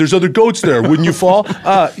the side? There's other goats there. Wouldn't you fall?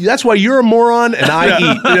 That's why you're a moron and I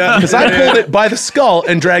eat. Because I pulled it by the skull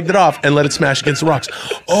and dragged it off and let it smash against the rocks.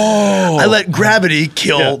 Oh. I let gravity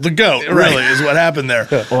kill the goat. Really, is what happened there.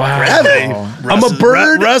 Wow. Gravity. I'm a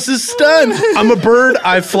bird. Russ is stunned. I'm a bird.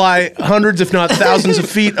 I fly hundreds, if not thousands of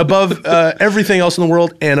feet above everything else in the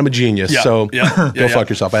world, and I'm a genius. Yeah, So yeah, go fuck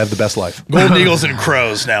yourself. I have the best life. Golden eagles and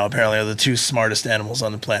crows now apparently are the two smartest animals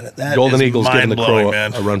on the planet. That Golden is Eagle's giving the mind-blowing, crow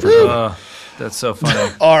man. a run for his money. That's so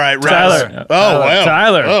funny. All right, Russ. Tyler. Oh, wow.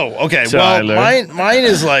 Tyler. Oh, okay. Tyler. Well, mine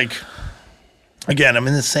is like, again, I'm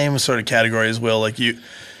in the same sort of category as Will. Like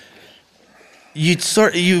you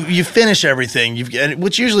finish everything,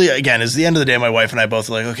 which usually, again, is the end of the day. My wife and I both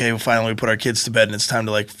are like, okay, well, finally we put our kids to bed and it's time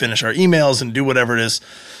to like finish our emails and do whatever it is.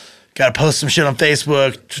 Got to post some shit on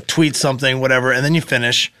Facebook, tweet something, whatever, and then you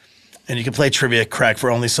finish, and you can play trivia crack for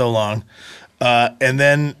only so long, and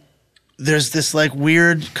then there's this like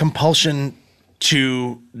weird compulsion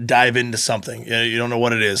to dive into something. You don't know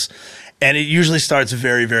what it is. And it usually starts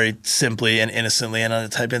very, very simply and innocently, and I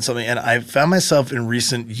type in something. And I found myself in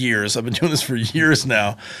recent years, I've been doing this for years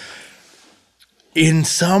now, in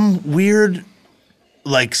some weird,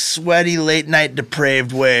 like sweaty, late night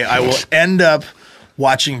depraved way, I will end up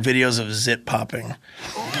watching videos of zit popping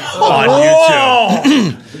on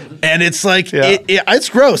YouTube. And it's like, it's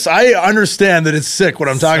gross. I understand that it's sick what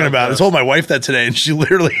I'm talking about. I told my wife that today, and she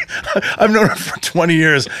literally, I've known her for 20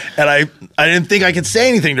 years, and I didn't think I could say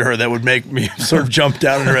anything to her that would make me sort of jump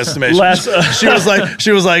down in her estimation.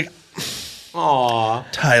 She was like, "Aw,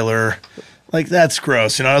 Tyler, like that's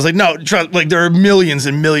gross." You know, I was like, "No, trust, like there are millions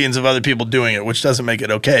and millions of other people doing it, which doesn't make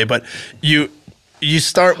it okay." But you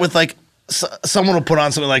start with like, someone will put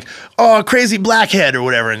on something like, "Oh, crazy blackhead" or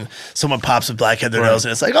whatever, and someone pops a blackhead their nose,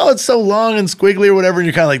 and it's like, "Oh, it's so long and squiggly" or whatever, and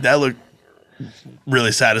you're kind of like, "That looked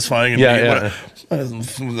really satisfying." And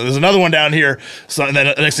there's another one down here. So, and then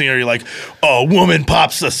the next thing you're like, "Oh, a woman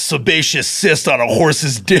pops a sebaceous cyst on a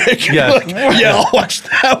horse's dick." Yeah. Like, yeah, I'll watch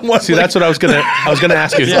that one. See, that's what I was gonna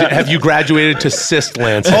ask you. Have you graduated to cyst,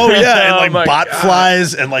 Lance? Oh yeah, and like my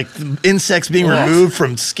botflies and like insects being removed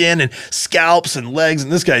from skin and scalps and legs.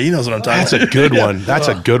 And this guy, he knows what I'm talking That's about. a good one. That's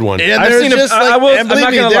a good one. And I've there's seen just I'm and believe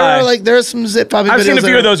not me, gonna lie. there's some zit popping videos. I've seen a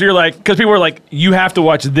few that of those where you're like, because people were like, you have to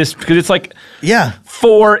watch this because it's like Yeah.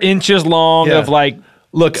 4 inches long Yeah. of like,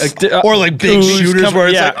 Look, Or like big ooze shooters come- where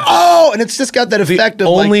it's like, oh, and it's just got that effect of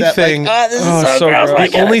only like that, thing- like, this is so gross.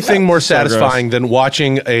 gross. the only thing more satisfying than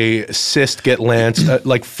watching a cyst get lanced,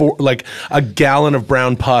 like a gallon of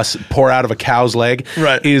brown pus pour out of a cow's leg,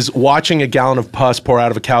 Right. is watching a gallon of pus pour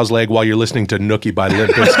out of a cow's leg while you're listening to Nookie by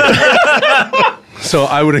Limp Bizkit. So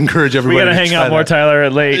I would encourage we everybody got to to hang try out more, that. Tyler,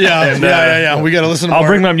 at late. Yeah, And, yeah. We got to listen to I'll more.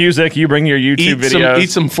 bring my music. You bring your YouTube videos.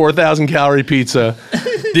 Eat some 4,000 calorie pizza.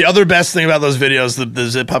 The other best thing about those videos, the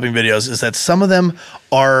zip popping videos, is that some of them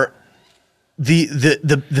are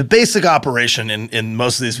the basic operation in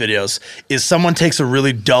most of these videos is someone takes a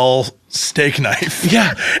really dull steak knife,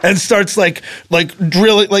 and starts like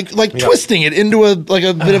drilling, like twisting it into a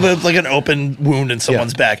bit of an open wound in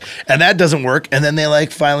someone's back, and that doesn't work. And then they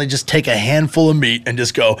like finally just take a handful of meat and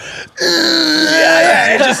just go,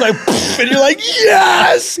 and just like, and you're like,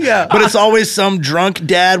 yes, But it's always some drunk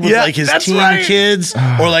dad with like his teen kids,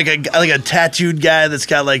 or like a tattooed guy that's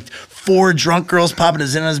got like 4 drunk girls popping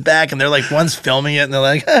his in on his back, and they're like, one's filming it, and they're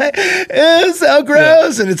like, it's so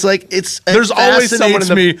gross, and it's like, There's always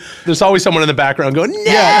someone in the background going, no,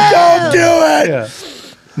 don't do it. Yeah.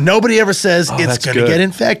 Nobody ever says it's that's going to good. get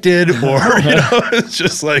infected, or it's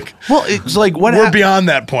just like, Well, it's like what we're beyond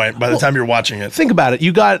that point by the time you're watching it. Think about it.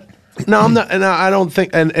 You got I'm not, and I don't think,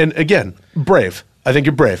 and again, brave. I think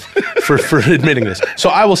you're brave for admitting this. So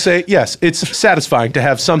I will say, yes, it's satisfying to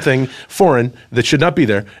have something foreign that should not be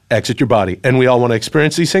there exit your body. And we all want to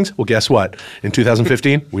experience these things. Well, guess what? In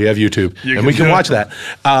 2015, we have YouTube, and we can watch that.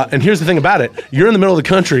 And here's the thing about it. You're in the middle of the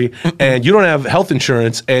country, and you don't have health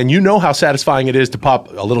insurance, and you know how satisfying it is to pop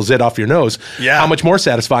a little zit off your nose. Yeah. How much more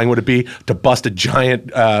satisfying would it be to bust a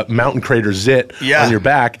giant mountain crater zit on your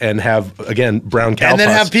back and have, again, brown cow and then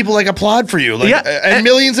pus. have people like applaud for you, like, and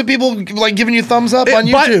millions of people like giving you thumbs thumbs up on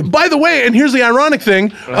YouTube. By the way, and here's the ironic thing: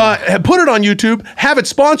 put it on YouTube, have it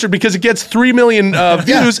sponsored because it gets 3 million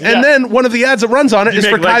views, and then one of the ads that runs on it is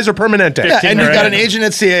for make, like, Kaiser Permanente. Yeah, and you've got an agent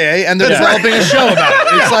at CAA, and they're developing a show about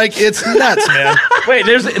it. It's like, it's nuts, man. Wait,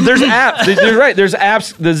 there's apps. You're right. There's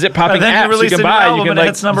apps. The zip popping And then apps you release you can a new buy. album You can and like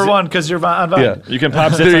it's number one because you're on Vine. Yeah. You can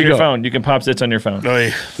pop zits There on you your go. phone. You can pop zits on your phone.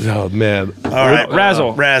 Oh man! All right,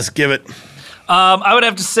 Razzle. Raz, give it. I would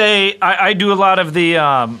have to say I do a lot of the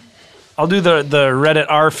I'll do the Reddit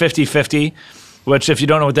R5050, which if you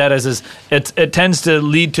don't know what that is it tends to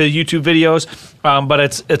lead to YouTube videos, but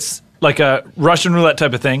it's like a Russian roulette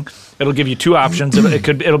type of thing. It'll give you two options.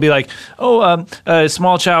 It'll be like, a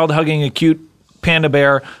small child hugging a cute panda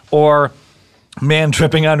bear, or man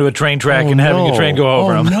tripping onto a train track and having a train go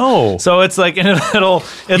over him. No. So it's like, and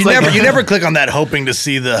You never click on that hoping to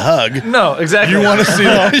see the hug. No, exactly. You want to see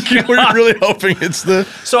that? You're really hoping it's the.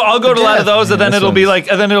 So I'll go to a lot of those, and then it'll be like,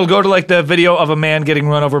 and then it'll go to like the video of a man getting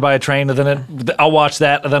run over by a train, and then I'll watch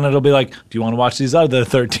that, and then it'll be like, do you want to watch these other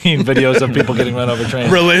 13 videos of people getting run over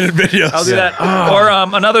trains? Related videos. I'll do that. Or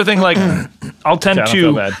another thing, like I'll tend I don't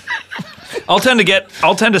feel bad.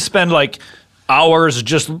 I'll tend to spend like hours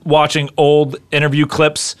just watching old interview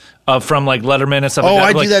clips from like Letterman and stuff like that.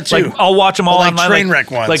 I Like- do that too. Like I'll watch them all Like online. train wreck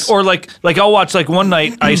ones. Like I'll watch like one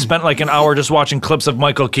night I spent like an hour just watching clips of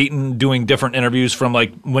Michael Keaton doing different interviews from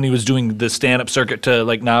like when he was doing the stand-up circuit to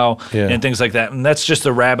like now and things like that. And that's just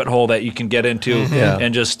a rabbit hole that you can get into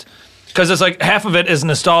and just. Because it's like half of it is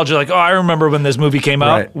nostalgia. Like, I remember when this movie came out.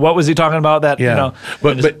 Right. What was he talking about? That, Yeah, you know.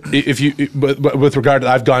 but with regard to,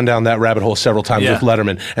 I've gone down that rabbit hole several times with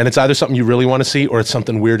Letterman, and it's either something you really want to see or it's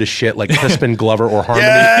something weird as shit like Crispin Glover or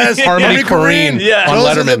Harmony Harmony Korine on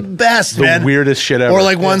Those Letterman. are the best, the man. weirdest shit ever. Or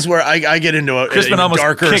like ones where I get into a Crispin a almost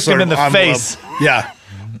darker kicked sort him in of the envelope. face. Yeah.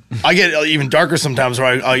 I get even darker sometimes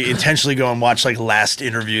where I intentionally go and watch like last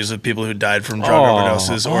interviews of people who died from drug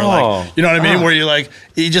overdoses or like, you know what I mean? Where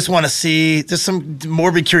you just want to see just some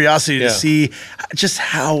morbid curiosity to see just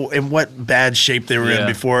how and what bad shape they were in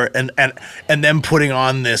before and them putting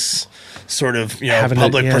on this sort of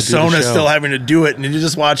public persona, still having to do it, and you're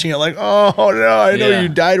just watching it like, oh no, I know you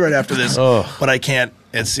died right after this, but I can't.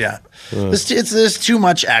 It's there's too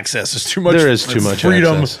much access. There's too much. There is too much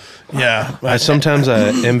freedom. access. Yeah, Sometimes I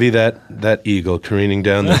envy that eagle careening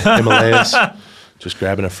down the Himalayas, just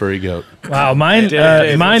grabbing a furry goat. Wow, mine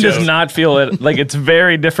does not feel it. Like, it's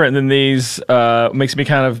very different than these. Makes me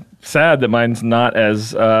kind of sad that mine's not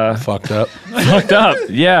as Fucked up. fucked up.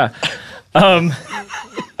 Yeah.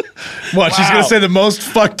 What? She's gonna say the most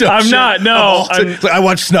fucked up. I'm shit not, no, of all I'm- time. I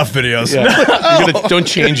watch snuff videos. Don't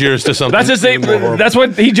change yours to something. That's just even more horrible. that's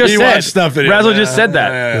what he just He said. watched stuff videos. Razzle just said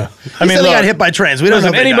that. I mean, they got hit by trains. We don't know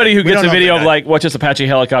Listen, if they anybody died. who We gets don't a know if video they of died. like, watch this Apache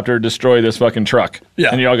helicopter destroy this fucking truck. Yeah.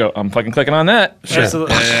 And you all go, I'm fucking clicking on that.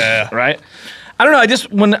 Absolutely. Right? I don't know. I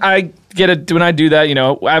just, when I do that,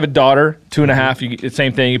 I have a daughter, 2.5. You, it's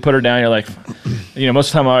same thing. You put her down. You're like, most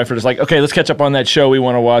of the time my wife is like, okay, let's catch up on that show we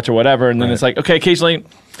want to watch or whatever. And then it's like, okay, occasionally.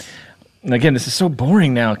 And again, this is so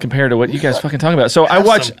boring now compared to what you guys fucking talking about. So I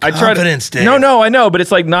watch. some I try to. confidence, Dave. No, I know, but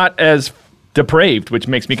it's like not as depraved, which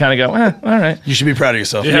makes me kind of go, all right. You should be proud of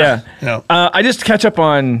yourself. Yeah. No. I just catch up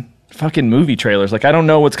on fucking movie trailers. Like, I don't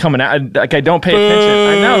know what's coming out. Like, I don't pay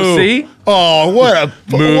attention. I know. See. Oh, what a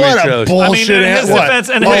trailers. bullshit! I mean, in his what? defense-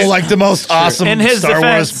 in oh, his- like the most awesome in his Star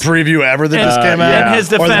defense- Wars preview ever that just came out. yeah. In his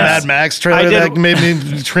or the defense, Mad Max I trailer did- that made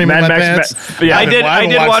me cream in Mad my Max- pants. yeah. I did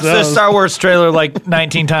haven't watch the those. Star Wars trailer like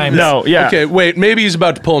 19 times. No. Yeah. Okay, wait. Maybe he's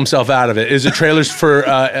about to pull himself out of it. Is it trailers for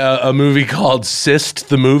a movie called Cyst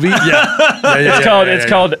the movie? It's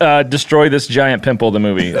called Destroy This Giant Pimple, the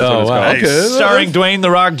movie. That's what it's wow. called. Okay. Starring Dwayne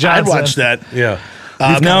The Rock I'd Johnson. watch that. Yeah.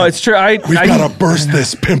 No, it's true. We've got to burst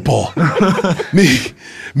this pimple.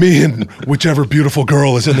 me and whichever beautiful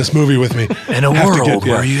girl is in this movie with me. In a have to world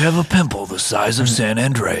get- where you have a pimple the size of San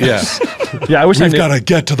Andreas. Yeah. Yeah, I wish I We've knew. got to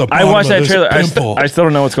get to the I bottom watched of that this trailer. pimple. I still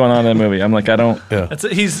don't know what's going on in that movie. I'm like, I don't.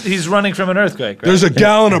 He's running from an earthquake. Right? There's a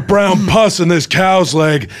gallon of brown pus in this cow's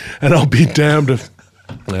leg, and I'll be damned if.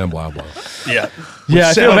 Blah, blah, blah. Yeah. Yeah,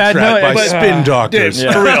 I feel bad. Soundtrack by but- Spin Doctors.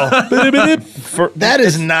 Yeah. For real. That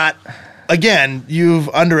is not. Again, you've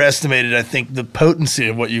underestimated, I think, the potency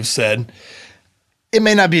of what you've said. It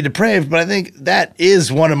may not be depraved, but I think that is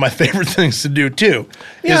one of my favorite things to do too.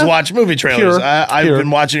 Is watch movie trailers. Pure. I've Pure.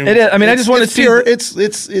 been watching. It is. I mean, I just wanna it's see pure. the-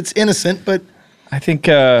 It's innocent, but I think,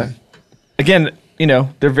 again,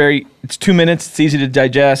 they're very. It's 2 minutes. It's easy to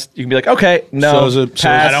digest. You can be like, okay, no, So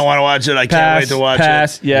pass, I don't want to watch it. I can't wait to watch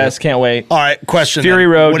pass, it. yes, can't wait. All right, question. Fury then.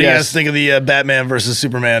 Road, What do you yes. guys think of the Batman versus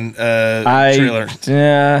Superman trailer?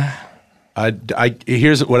 Yeah.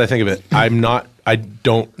 Here's what I think of it. I'm not I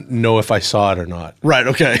don't know if I saw it or not. Right.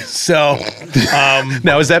 Okay. So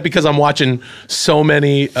Now, is that because I'm watching so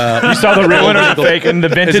many? You saw the real one or the fake and the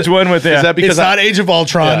vintage one with Is that because it's not Age of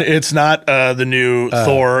Ultron. Yeah. It's not the new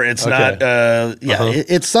Thor. It's okay. not.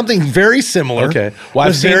 It's something very similar. Okay. Well, I've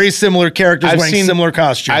with seen- very similar characters wearing similar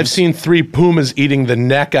costumes. I've seen 3 pumas eating the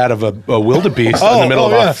neck out of a wildebeest in the middle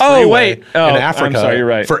of a Oh, freeway wait. Oh, in I'm Africa sorry, you're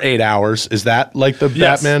right. for 8 hours. Is that like the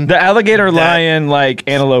Yes. Batman? The alligator lion like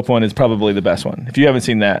antelope one is probably the best one. If you haven't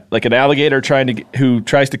seen that, like an alligator who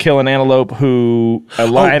tries to kill an antelope who a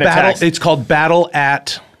lion attacks. It's called Battle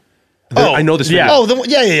at. I know this. yeah. Video. Oh,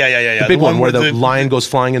 the Big one where with the lion goes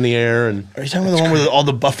flying in the air and Are you talking about the one with all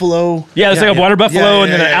the buffalo? Yeah, it's like a water buffalo,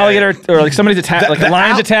 and then an alligator, or like somebody's attacking, like a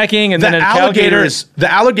lion's attacking, and then an alligator.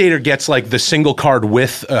 The alligator gets like the single card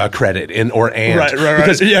with credit or Right.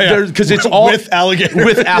 because because it's all With alligator.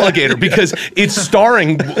 with alligator because it's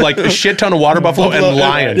starring like a shit ton of water buffalo and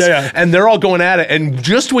lions, and they're all going at it. And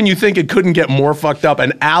just when you think it couldn't get more fucked up,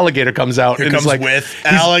 an alligator comes out Here and comes it's like with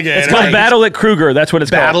alligator. It's called Battle at Kruger. That's what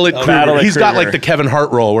it's Battle called. at Kruger. He's got like the Kevin Hart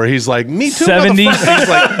role where he's like, me too, 70s. motherfucker. He's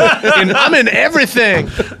like, I'm in everything.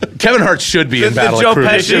 Kevin Hart should be in Battle Joe at Kruger.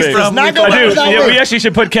 Pesci from not go I back do. without Yeah, me. we actually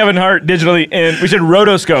should put Kevin Hart digitally in. We should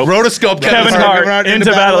rotoscope. Rotoscope Kevin Hart into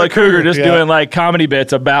Battle at Kruger, just doing like comedy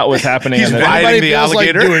bits about what's happening. He's in this. riding Anybody the feels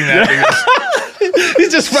alligator. like doing that.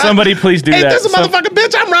 He's just Somebody please do Hey, that. this is a motherfucking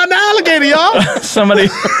bitch. I'm riding the alligator, y'all. Somebody.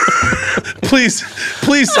 please,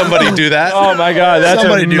 somebody do that. Oh my God, that's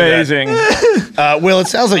Somebody do that. amazing. Will, it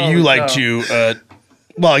sounds like you like to.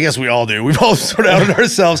 Well, I guess we all do. We've all sort of outed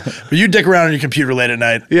ourselves. But you dick around on your computer late at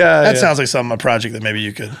night. Yeah, that yeah. sounds like a project that maybe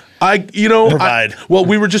you could. Provide. Well,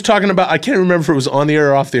 we were just talking about. I can't remember if it was on the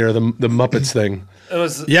air or off the air. The Muppets thing. It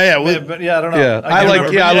was. Yeah. I don't know. Yeah, I can't like.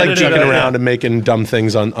 remember. Yeah, I like Edited joking it, around and making dumb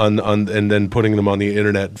things on and then putting them on the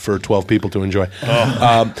internet for 12 people to enjoy.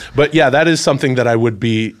 But yeah, that is something that I would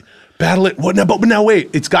be. Battle it. What? No, but now wait.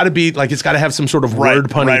 It's got to be like it's got to have some sort of word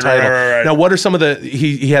punny title. Right. Now, what are some of the?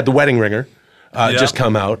 He had The Wedding Ringer. Just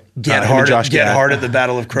come out. Get him hard. and Josh Get Gad. hard at the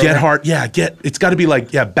Battle of Kruger. Get hard. Yeah. It's got to be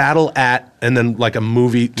like Battle at and then like a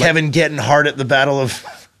movie. Kevin getting hard at the Battle of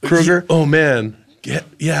Kruger. Oh man.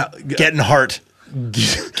 Getting hard.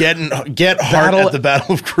 Get hard Battle- at the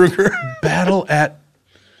Battle of Kruger. Battle at.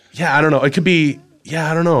 Yeah, I don't know. It could be. Yeah,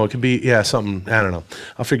 I don't know. It could be. Yeah, something. I don't know.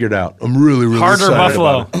 I'll figure it out. I'm really Harder excited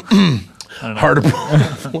Buffalo. about it. Harder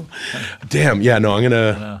Buffalo. Damn. Yeah. No. I'm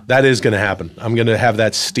gonna. That is gonna happen. I'm gonna have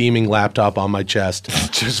that steaming laptop on my chest.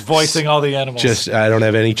 Just voicing all the animals. I don't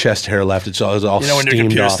have any chest hair left. It's all You know when your steamed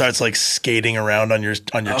computer off. starts like skating around on your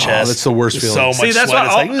chest. that's the worst There's feeling. So much See, that's sweat.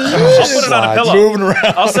 why It's I'll put it on a pillow. moving around.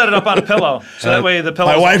 I'll set it up on a pillow, so that way the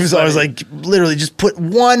pillow. My wife is always like, literally, just put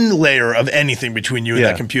one layer of anything between you and Yeah.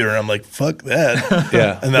 that computer, and I'm like, fuck that.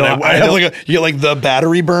 Yeah. And then No, I have don't- like you get like the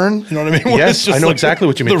battery burn. You know what I mean? Where it's Yes, just I know like exactly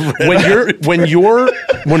what you mean. the red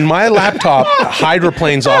When my laptop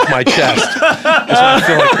hydroplanes off my chest, is when I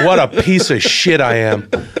feel like what a piece of shit I am.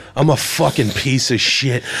 I'm a fucking piece of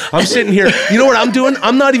shit. I'm sitting here. You know what I'm doing?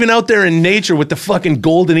 I'm not even out there in nature with the fucking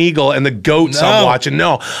golden eagle and the goats I'm No. watching.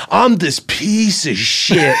 No, I'm this piece of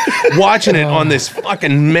shit watching it on this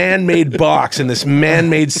fucking man-made box in this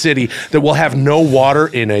man-made city that will have no water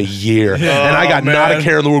in a year. And I got not a man.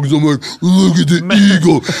 care in the world because I'm like, look at the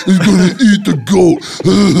eagle. It's gonna eat the goat.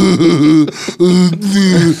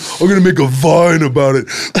 I'm gonna make a vine about it.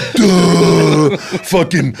 Duh.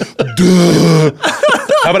 Fucking duh.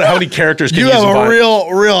 How many characters can You use have a a vine?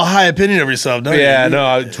 real high opinion of yourself, don't Yeah, you?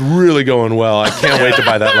 no, it's really going well. I can't wait to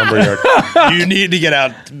buy that lumberyard. You need to get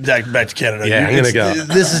out back to Canada. Yeah, I'm gonna go.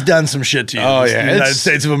 This has done some shit to you. Oh, This- yeah, the United it's-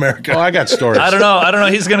 States of America. Oh, I got stories. I don't know.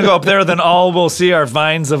 He's gonna go up there, then all we'll see are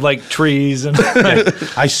vines of like trees and.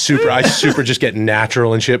 I super just get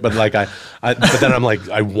natural and shit, but like but then I'm like,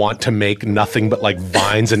 I want to make nothing but like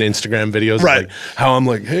vines and Instagram videos. of, Right. Like how I'm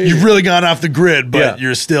like, hey. You've really gone off the grid, but Yeah.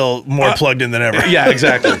 you're still more plugged in than ever. Yeah,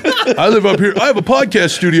 exactly. I live up here. I have a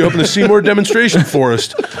podcast studio up in the Seymour Demonstration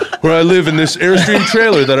Forest, where I live in this Airstream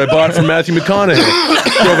trailer that I bought from Matthew McConaughey.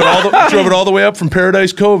 Drove it all the way up from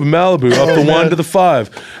Paradise Cove in Malibu, up the 1 to the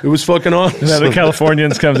 5. It was fucking awesome. Yeah, the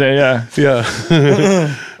Californians comes in. Yeah.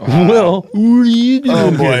 Yeah. Well, what are you doing?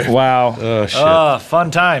 Oh boy. Wow. Oh shit. Fun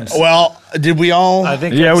times. Well, did we all? I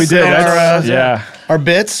think. Yeah, we did. that's- Yeah. Our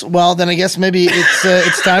bits. Well, then I guess maybe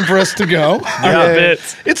it's time for us to go. Our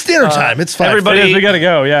bits. It's dinner time. It's fine. everybody- We gotta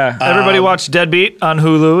go. Yeah. Everybody watch Deadbeat on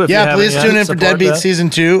Hulu. If you Yeah, haven't please yet. tune in for Support Deadbeat that. season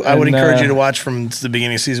 2. I would And, encourage you to watch from the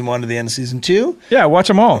beginning of season 1 to the end of season 2. Yeah. Watch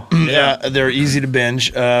them all. Yeah, they're easy to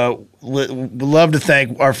binge. We'd love to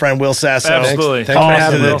thank our friend Will Sasso. Absolutely. Thanks for Calling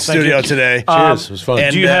having to me. the studio today. Cheers. It was fun.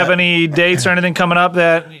 and- Do you have any dates or anything coming up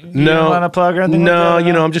that you No, want to plug or anything? no, like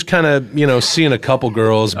that? I'm just kind of, seeing a couple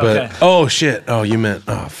girls, but Okay. oh shit, oh you meant,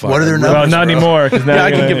 oh fuck. What are their Well, numbers? not bro? anymore. Because now Yeah, I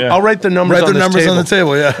you're can gonna- give. yeah. I'll write the numbers. Write on the this numbers table.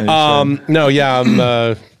 on the table. Yeah. No, yeah,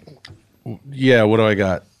 I'm. Yeah, what do I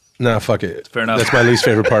got? No, fuck it. Fair enough. That's my least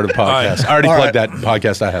favorite part of the podcast. I already plugged that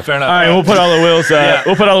podcast I have. Fair enough. All right, we'll put all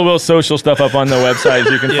the Will's social stuff up on the website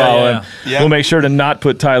so you can follow him. Yeah. We'll make sure to not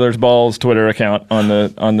put Tyler's Balls Twitter account on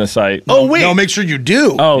the site. Oh wait, No, make sure you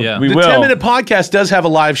do. Oh, Yeah. we the will. 10-minute podcast does have a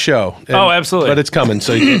live show. Oh, absolutely. But it's coming.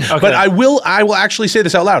 So, but I will actually say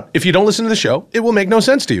this out loud. If you don't listen to the show, it will make no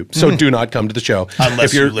sense to you. So do not come to the show Unless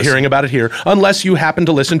if you're you listen. hearing about it here. Unless you happen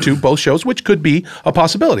to listen to both shows, which could be a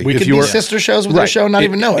possibility. We if could you be were- sister shows with our show and not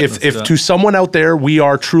even know it. If to someone out there we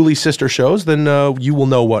are truly sister shows, then you will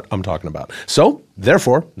know what I'm talking about. So,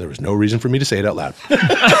 therefore, there is no reason for me to say it out loud.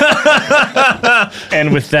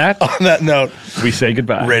 And with that, On that note, we say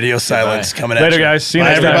goodbye. radio silence coming at Later, you. guys. See you Bye,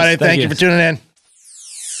 next time. everybody. Thank Thank you. you for tuning in.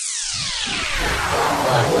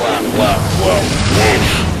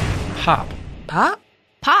 Pop. Pop?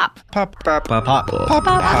 Pop.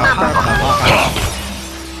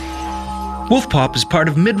 Wolf Pop is part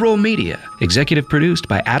of Midroll Media, executive produced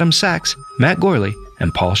by Adam Sachs, Matt Gorley,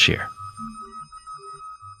 and Paul Scheer.